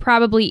angry, it's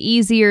probably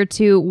easier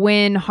to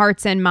win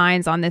hearts and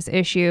minds on this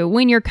issue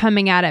when you're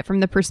coming at it from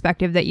the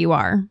perspective that you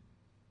are.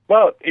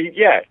 Well,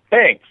 yeah,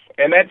 thanks.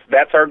 And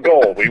that's our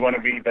goal. We want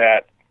to be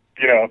that,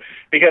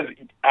 because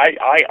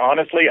I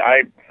honestly,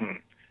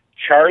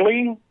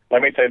 Charlie,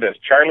 let me say this,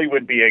 Charlie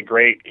would be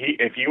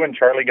if you and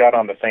Charlie got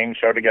on the same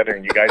show together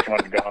and you guys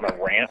wanted to go on a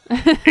rant,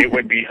 it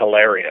would be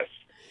hilarious,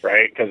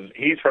 right? Because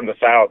he's from the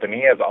South and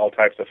he has all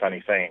types of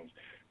funny sayings.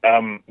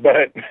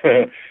 But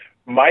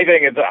my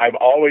thing is I've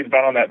always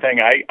been on that thing.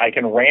 I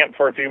can rant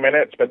for a few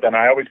minutes, but then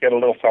I always get a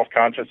little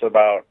self-conscious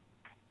about,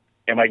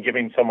 am I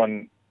giving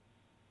someone,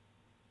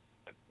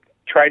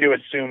 try to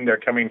assume they're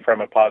coming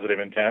from a positive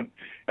intent,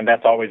 and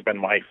that's always been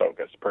my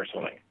focus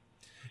personally.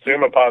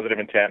 Assume a positive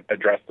intent,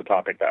 address the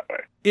topic that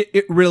way.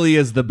 It really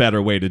is the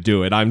better way to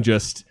do it.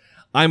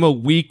 I'm a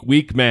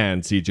weak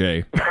man,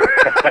 CJ.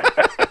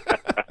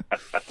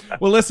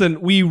 Well, listen,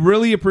 we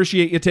really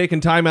appreciate you taking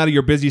time out of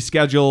your busy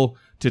schedule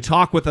to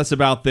talk with us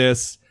about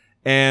this,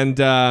 and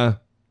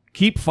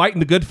keep fighting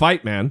the good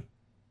fight, man.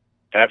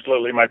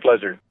 Absolutely, my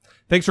pleasure.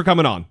 Thanks for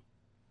coming on.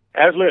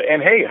 Absolutely,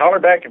 and hey, holler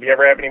back if you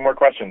ever have any more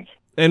questions.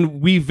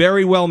 And we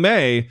very well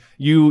may.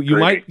 You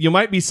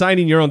might be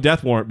signing your own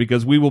death warrant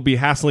because we will be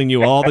hassling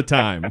you all the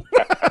time.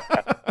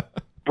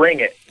 Bring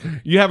it.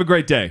 You have a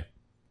great day.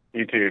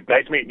 You too.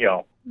 Nice meeting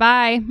y'all.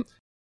 Bye.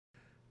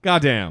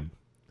 Goddamn.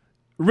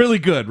 Really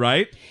good,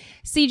 right?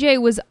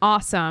 CJ was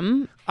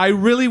awesome. I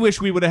really wish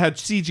we would have had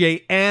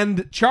CJ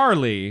and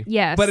Charlie.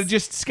 Yes. But it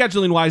just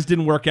scheduling-wise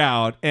didn't work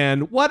out.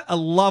 And what a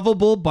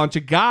lovable bunch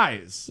of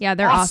guys. Yeah,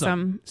 they're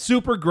awesome.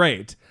 Super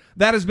great.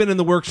 That has been in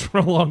the works for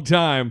a long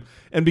time.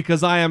 And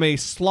because I am a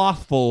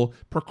slothful,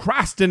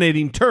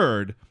 procrastinating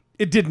turd,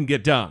 it didn't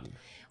get done.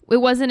 It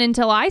wasn't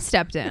until I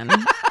stepped in.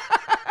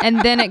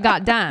 And then it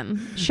got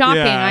done.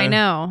 Shocking, yeah, I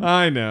know.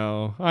 I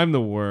know. I'm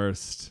the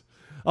worst.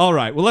 All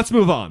right, well, let's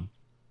move on.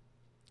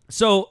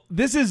 So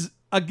this is,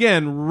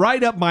 again,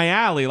 right up my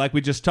alley, like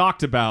we just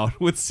talked about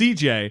with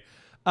CJ.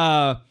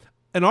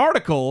 An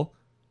article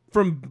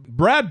from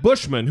Brad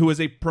Bushman, who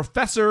is a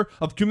professor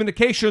of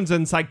communications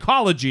and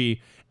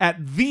psychology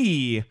at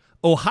the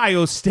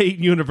Ohio State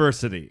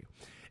University.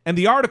 And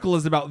the article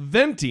is about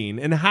venting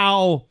and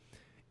how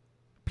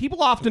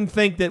people often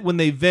think that when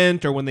they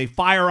vent or when they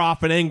fire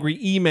off an angry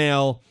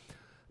email,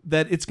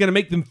 that it's going to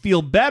make them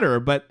feel better.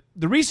 But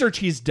the research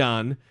he's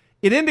done,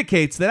 it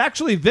indicates that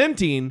actually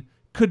venting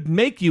could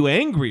make you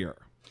angrier.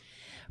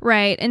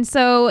 Right. And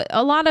so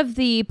a lot of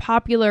the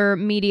popular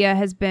media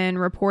has been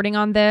reporting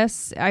on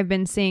this. I've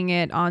been seeing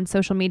it on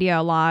social media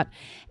a lot.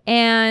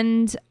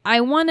 And I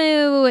want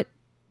to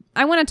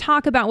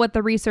talk about what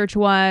the research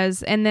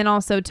was and then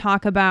also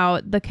talk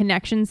about the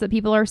connections that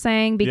people are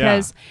saying,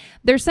 because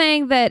they're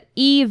saying that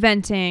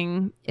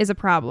venting is a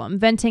problem.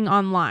 Venting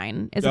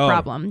online is a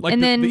problem. Like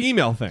and the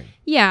email thing.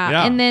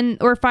 Yeah. And then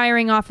or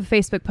firing off a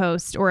Facebook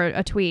post or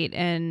a tweet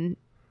and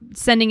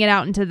sending it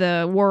out into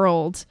the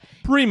world.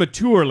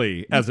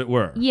 Prematurely, as it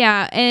were.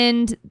 Yeah.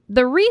 And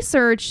the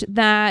research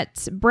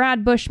that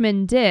Brad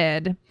Bushman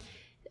did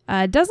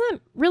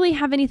doesn't really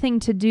have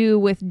anything to do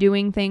with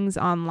doing things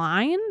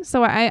online.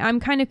 So I'm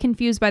kind of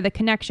confused by the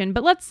connection.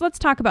 But let's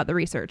talk about the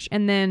research,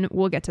 and then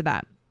we'll get to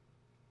that.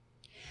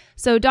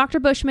 So Dr.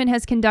 Bushman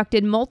has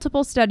conducted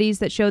multiple studies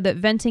that show that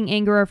venting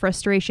anger or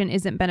frustration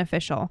isn't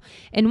beneficial.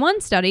 In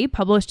one study,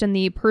 published in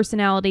the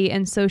Personality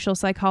and Social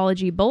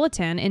Psychology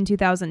Bulletin in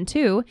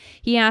 2002,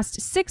 he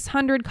asked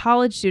 600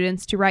 college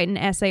students to write an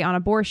essay on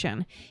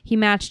abortion. He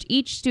matched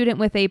each student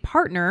with a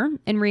partner,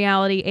 in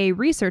reality a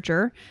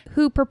researcher,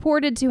 who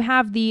purported to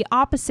have the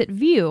opposite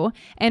view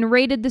and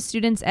rated the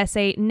student's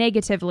essay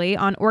negatively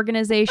on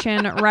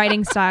organization,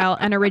 writing style,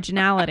 and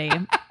originality.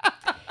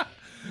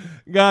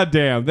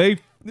 Goddamn,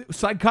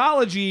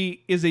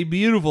 psychology is a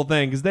beautiful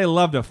thing because they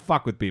love to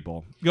fuck with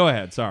people. Go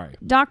ahead, sorry.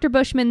 Dr.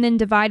 Bushman then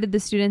divided the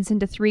students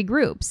into 3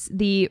 groups.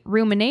 The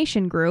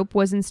rumination group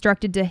was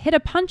instructed to hit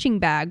a punching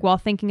bag while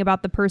thinking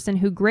about the person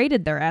who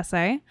graded their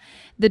essay.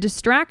 The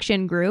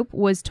distraction group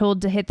was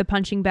told to hit the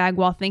punching bag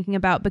while thinking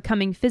about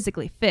becoming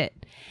physically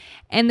fit.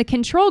 and the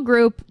control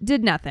group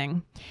did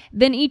nothing.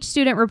 Then each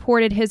student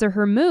reported his or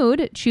her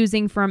mood,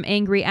 choosing from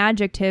angry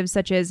adjectives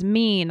such as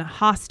mean,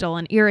 hostile,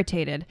 and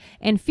irritated,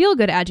 and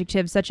feel-good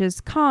adjectives such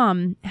as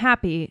calm,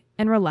 happy,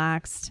 and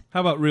relaxed. How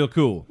about real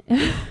cool?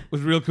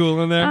 Was real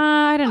cool in there?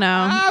 I don't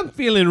know. I'm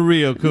feeling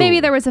real cool. Maybe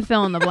there was a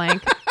fill in the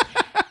blank.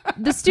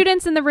 The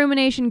students in the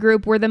rumination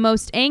group were the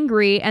most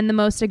angry and the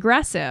most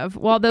aggressive,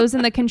 while those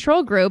in the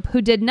control group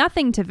who did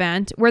nothing to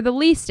vent were the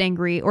least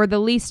angry or the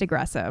least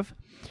aggressive.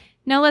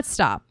 Now let's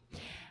stop.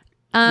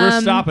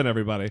 We're stopping,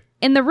 everybody.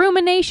 In the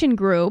rumination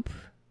group,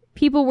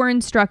 people were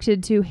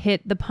instructed to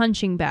hit the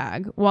punching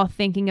bag while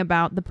thinking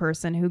about the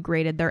person who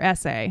graded their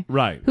essay.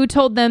 Right. Who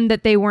told them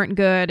that they weren't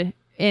good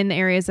in the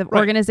areas of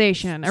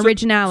organization,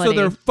 originality. So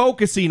they're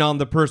focusing on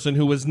the person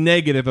who was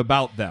negative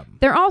about them.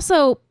 They're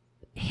also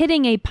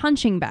hitting a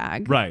punching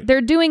bag. Right.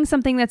 They're doing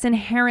something that's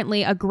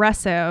inherently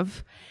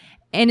aggressive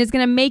and is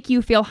going to make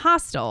you feel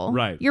hostile.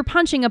 Right. You're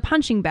punching a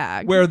punching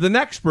bag. Where the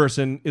next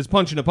person is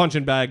punching a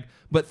punching bag,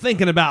 but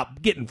thinking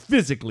about getting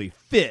physically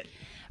fit.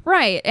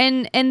 Right.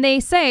 And they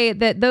say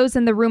that those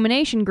in the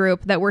rumination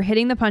group that were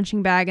hitting the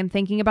punching bag and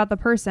thinking about the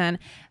person,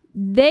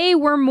 they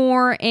were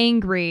more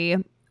angry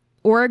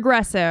or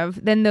aggressive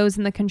than those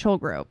in the control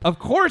group. Of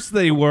course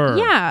they were.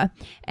 Yeah.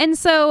 And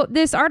so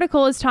this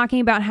article is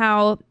talking about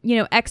how,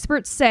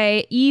 experts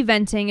say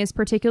e-venting is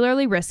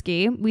particularly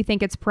risky. We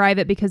think it's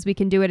private because we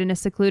can do it in a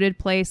secluded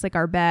place like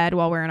our bed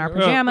while we're in our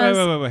pajamas.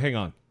 Wait, hang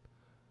on.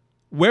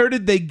 Where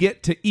did they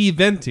get to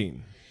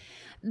e-venting?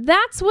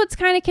 That's what's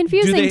kind of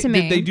confusing to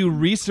me. Did they do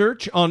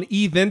research on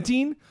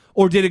e-venting,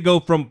 or did it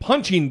go from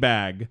punching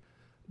bag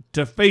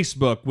to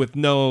Facebook with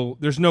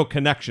there's no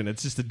connection?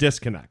 It's just a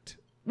disconnect.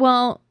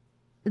 Well,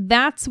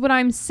 that's what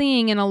I'm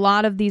seeing in a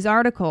lot of these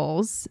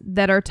articles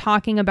that are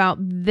talking about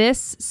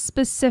this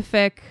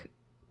specific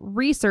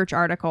research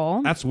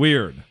article. That's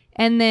weird.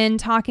 And then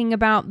talking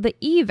about the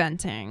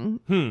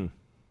e-venting.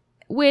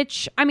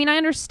 Which, I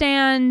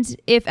understand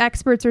if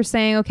experts are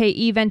saying, okay,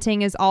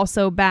 e-venting is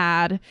also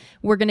bad.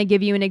 We're going to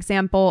give you an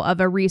example of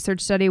a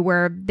research study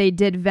where they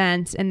did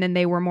vent and then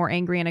they were more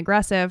angry and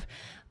aggressive.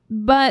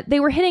 But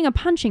they were hitting a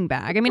punching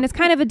bag. It's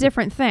kind of a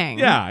different thing.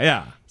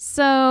 Yeah.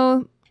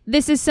 So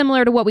this is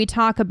similar to what we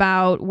talk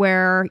about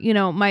where,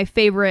 my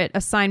favorite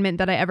assignment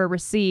that I ever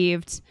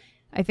received,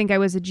 I think I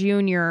was a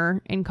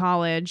junior in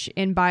college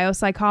in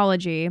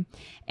biopsychology,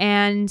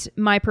 and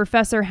my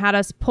professor had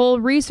us pull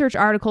research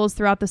articles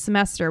throughout the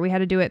semester. We had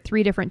to do it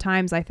 3 different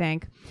times, I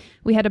think.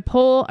 We had to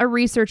pull a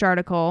research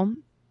article.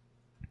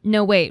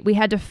 No, wait. We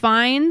had to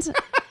find...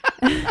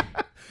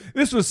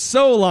 This was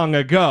so long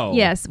ago.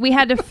 Yes, we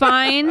had to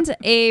find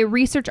a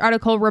research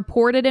article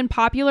reported in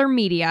popular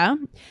media.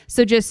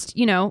 So just,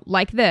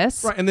 like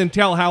this. Right, and then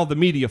tell how the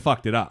media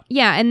fucked it up.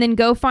 Yeah, and then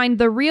go find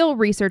the real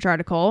research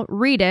article,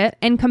 read it,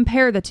 and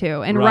compare the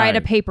two, and write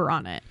a paper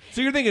on it.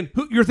 So you're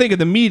thinking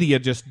the media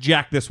just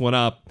jacked this one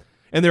up,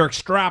 and they're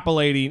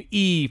extrapolating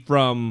E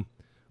from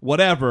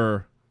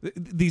whatever,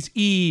 these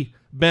E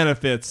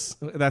benefits.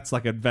 That's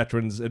like a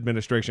Veterans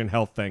Administration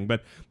health thing,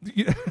 but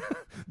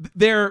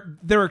they're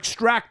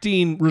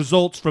extracting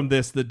results from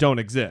this that don't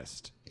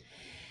exist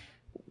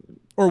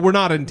or were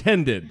not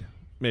intended,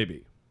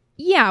 maybe.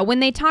 Yeah, when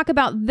they talk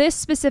about this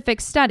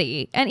specific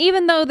study, and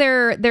even though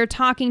they're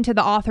talking to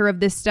the author of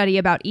this study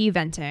about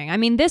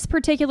e-venting, this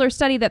particular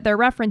study that they're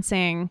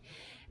referencing,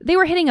 they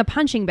were hitting a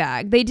punching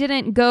bag. They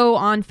didn't go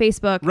on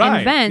Facebook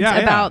and vent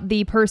about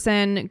the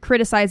person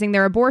criticizing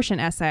their abortion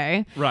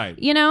essay. Right.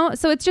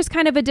 So it's just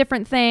kind of a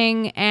different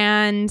thing.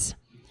 And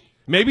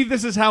maybe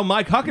this is how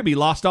Mike Huckabee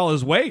lost all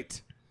his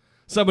weight.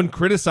 Someone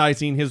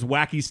criticizing his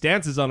wacky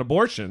stances on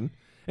abortion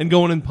and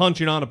going and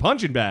punching on a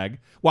punching bag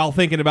while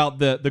thinking about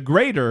the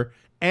greater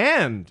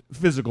and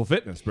physical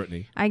fitness,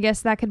 Brittany. I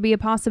guess that could be a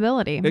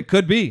possibility. It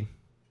could be.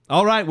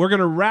 All right, we're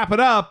going to wrap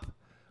it up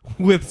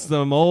with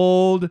some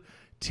old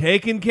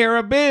Taking Care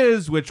of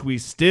Biz, which we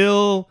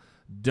still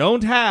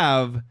don't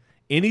have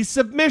any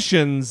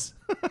submissions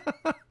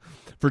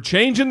for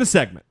changing the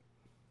segment.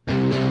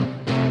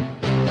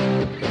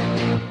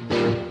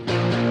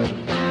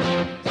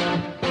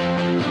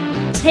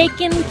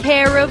 Taking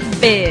Care of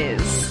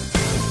Biz.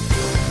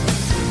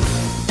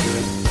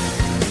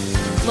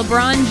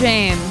 LeBron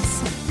James.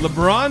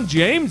 LeBron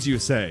James, you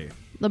say?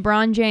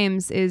 LeBron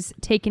James is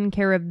taking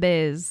care of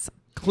biz.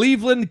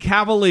 Cleveland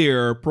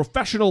Cavalier,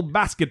 professional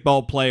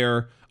basketball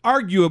player,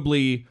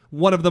 arguably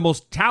one of the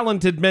most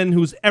talented men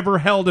who's ever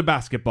held a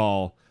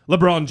basketball,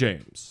 LeBron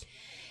James.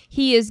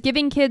 He is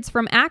giving kids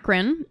from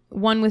Akron,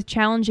 one with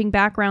challenging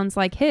backgrounds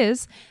like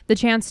his, the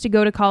chance to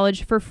go to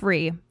college for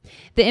free.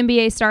 The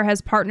NBA star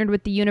has partnered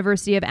with the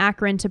University of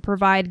Akron to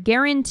provide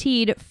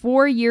guaranteed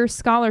 4-year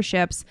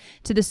scholarships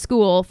to the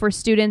school for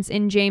students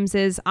in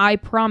James's I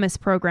Promise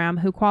program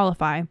who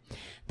qualify.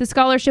 The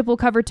scholarship will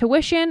cover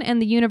tuition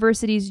and the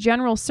university's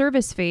general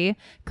service fee,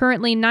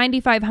 currently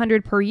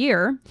 $9,500 per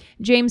year.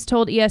 James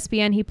told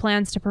ESPN he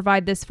plans to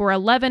provide this for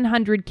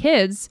 1,100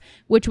 kids,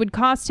 which would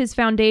cost his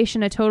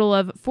foundation a total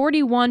of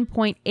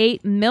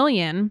 $41.8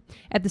 million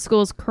at the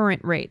school's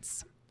current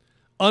rates.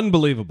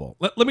 Unbelievable.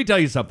 Let me tell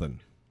you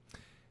something.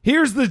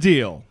 Here's the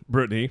deal,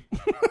 Brittany.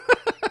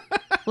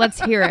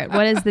 Let's hear it.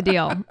 What is the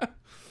deal?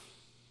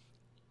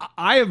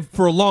 I have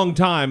for a long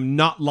time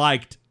not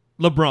liked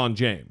LeBron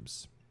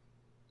James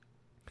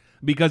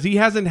because he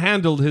hasn't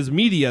handled his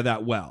media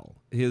that well.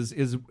 His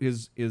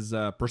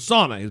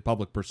persona, his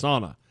public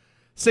persona.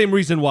 Same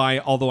reason why,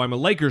 although I'm a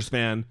Lakers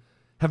fan,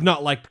 have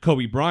not liked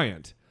Kobe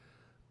Bryant.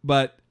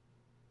 But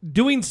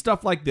doing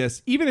stuff like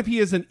this, even if he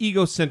is an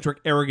egocentric,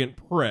 arrogant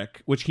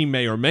prick, which he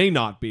may or may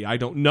not be, I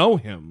don't know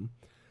him,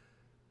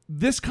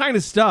 this kind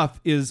of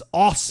stuff is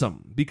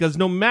awesome because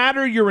no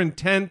matter your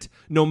intent,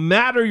 no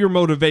matter your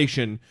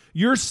motivation,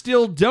 you're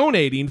still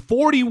donating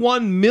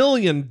 $41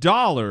 million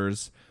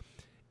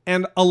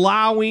and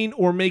allowing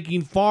or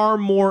making far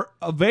more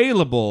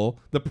available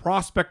the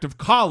prospect of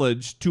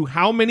college to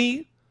how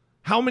many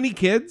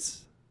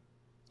kids?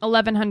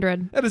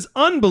 1,100. That is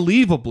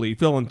unbelievably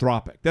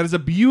philanthropic. That is a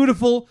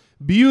beautiful,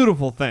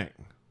 beautiful thing.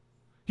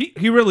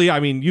 He really, I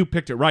mean, you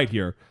picked it right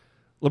here.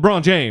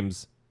 LeBron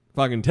James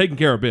fucking taking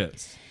care of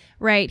biz.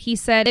 Right. He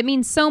said, it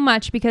means so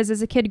much because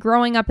as a kid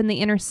growing up in the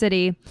inner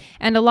city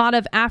and a lot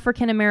of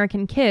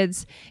African-American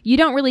kids, you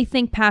don't really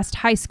think past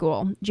high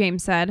school,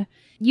 James said.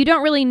 You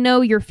don't really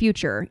know your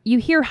future. You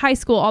hear high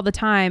school all the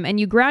time and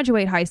you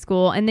graduate high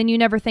school and then you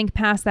never think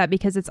past that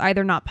because it's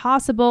either not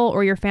possible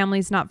or your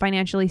family's not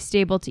financially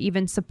stable to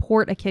even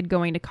support a kid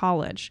going to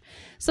college.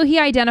 So he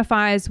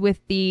identifies with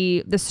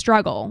the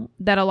struggle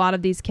that a lot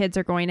of these kids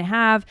are going to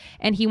have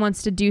and he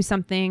wants to do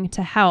something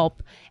to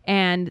help.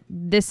 And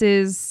this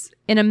is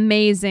an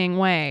amazing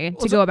way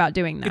to go about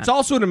doing that. It's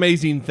also an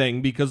amazing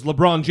thing because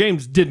LeBron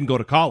James didn't go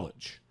to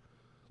college.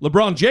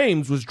 LeBron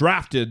James was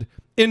drafted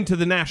into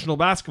the National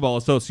Basketball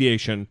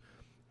Association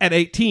at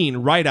 18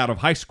 right out of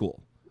high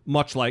school,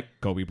 much like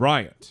Kobe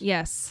Bryant.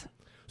 Yes.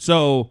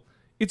 So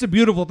it's a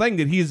beautiful thing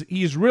that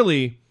he's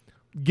really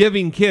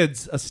giving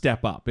kids a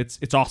step up.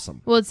 It's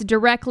awesome. Well, it's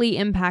directly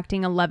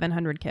impacting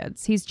 1,100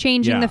 kids. He's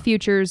changing the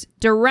futures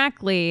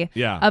directly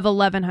of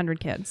 1,100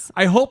 kids.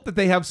 I hope that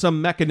they have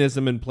some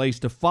mechanism in place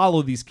to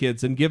follow these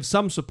kids and give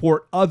some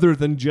support other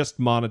than just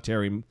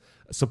monetary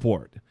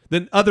support,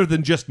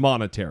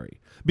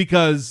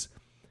 because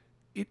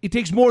it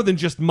takes more than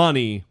just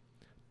money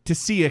to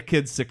see a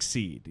kid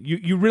succeed.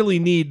 You really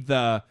need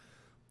the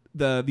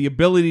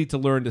ability to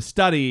learn to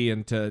study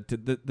and to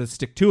the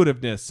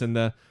stick-to-itiveness and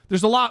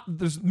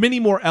there's many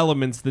more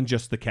elements than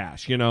just the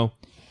cash, you know.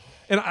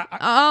 And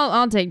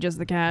I'll take just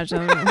the cash.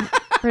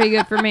 Pretty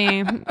good for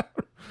me.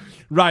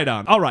 Right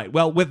on. All right.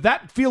 Well, with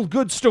that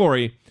feel-good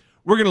story,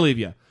 we're going to leave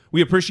you.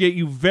 We appreciate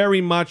you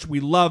very much.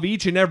 We love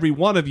each and every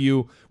one of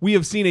you. We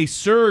have seen a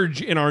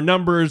surge in our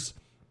numbers.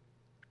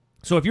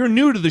 So if you're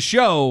new to the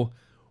show,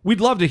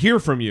 we'd love to hear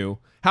from you.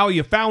 How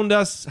you found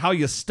us, how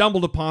you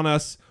stumbled upon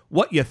us,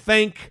 what you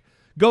think.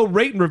 Go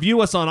rate and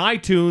review us on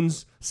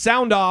iTunes.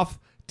 Sound off.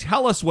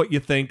 Tell us what you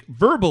think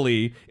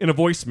verbally in a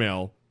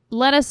voicemail.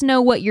 Let us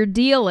know what your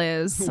deal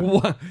is.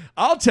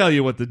 I'll tell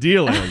you what the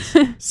deal is.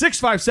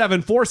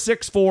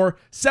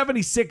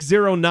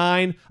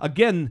 657-464-7609.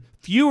 Again,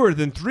 fewer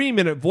than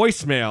 3-minute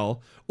voicemail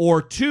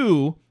or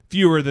 2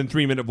 fewer than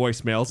 3-minute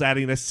voicemails,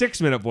 adding a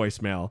 6-minute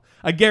voicemail.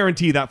 I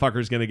guarantee that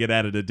fucker's going to get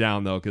edited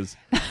down, though, because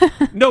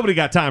nobody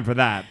got time for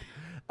that.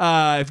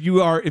 If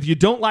you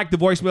don't like the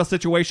voicemail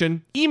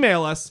situation,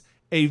 email us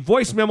a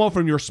voice memo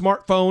from your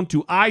smartphone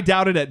to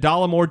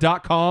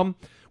idoubted@dollemore.com.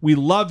 We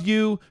love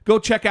you. Go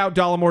check out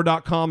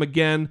dollemore.com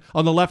again.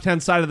 On the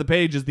left-hand side of the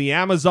page is the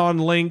Amazon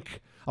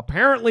link.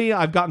 Apparently,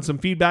 I've gotten some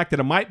feedback that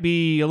it might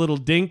be a little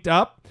dinked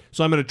up,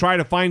 so I'm going to try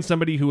to find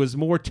somebody who is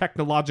more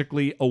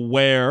technologically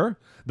aware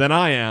than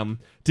I am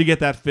to get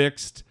that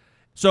fixed.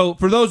 So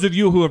for those of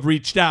you who have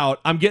reached out,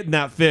 I'm getting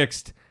that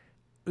fixed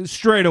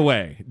straight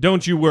away.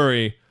 Don't you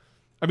worry.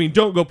 I mean,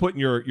 don't go putting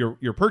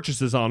your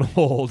purchases on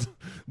hold,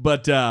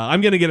 but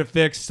I'm going to get it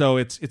fixed, so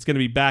it's going to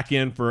be back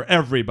in for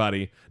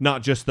everybody,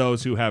 not just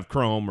those who have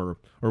Chrome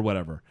or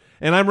whatever.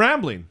 And I'm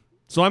rambling,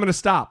 so I'm going to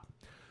stop.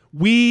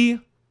 We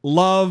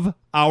love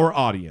our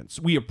audience.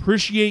 We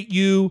appreciate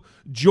you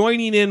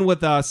joining in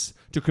with us,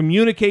 to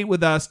communicate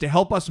with us, to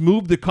help us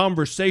move the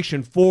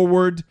conversation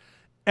forward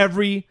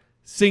every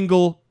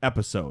single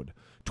episode.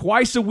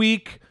 Twice a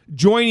week,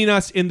 joining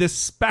us in this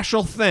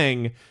special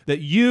thing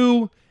that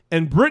you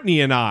and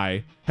Brittany and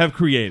I have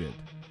created.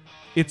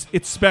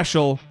 It's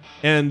special,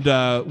 and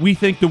we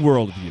think the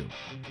world of you.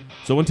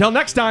 So until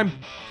next time,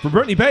 for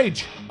Brittany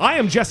Page, I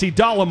am Jesse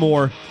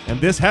Dollemore,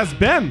 and this has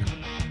been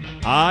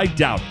I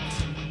Doubt It.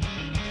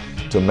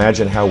 To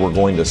imagine how we're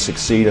going to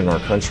succeed in our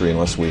country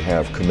unless we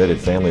have committed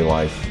family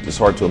life is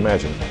hard to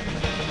imagine.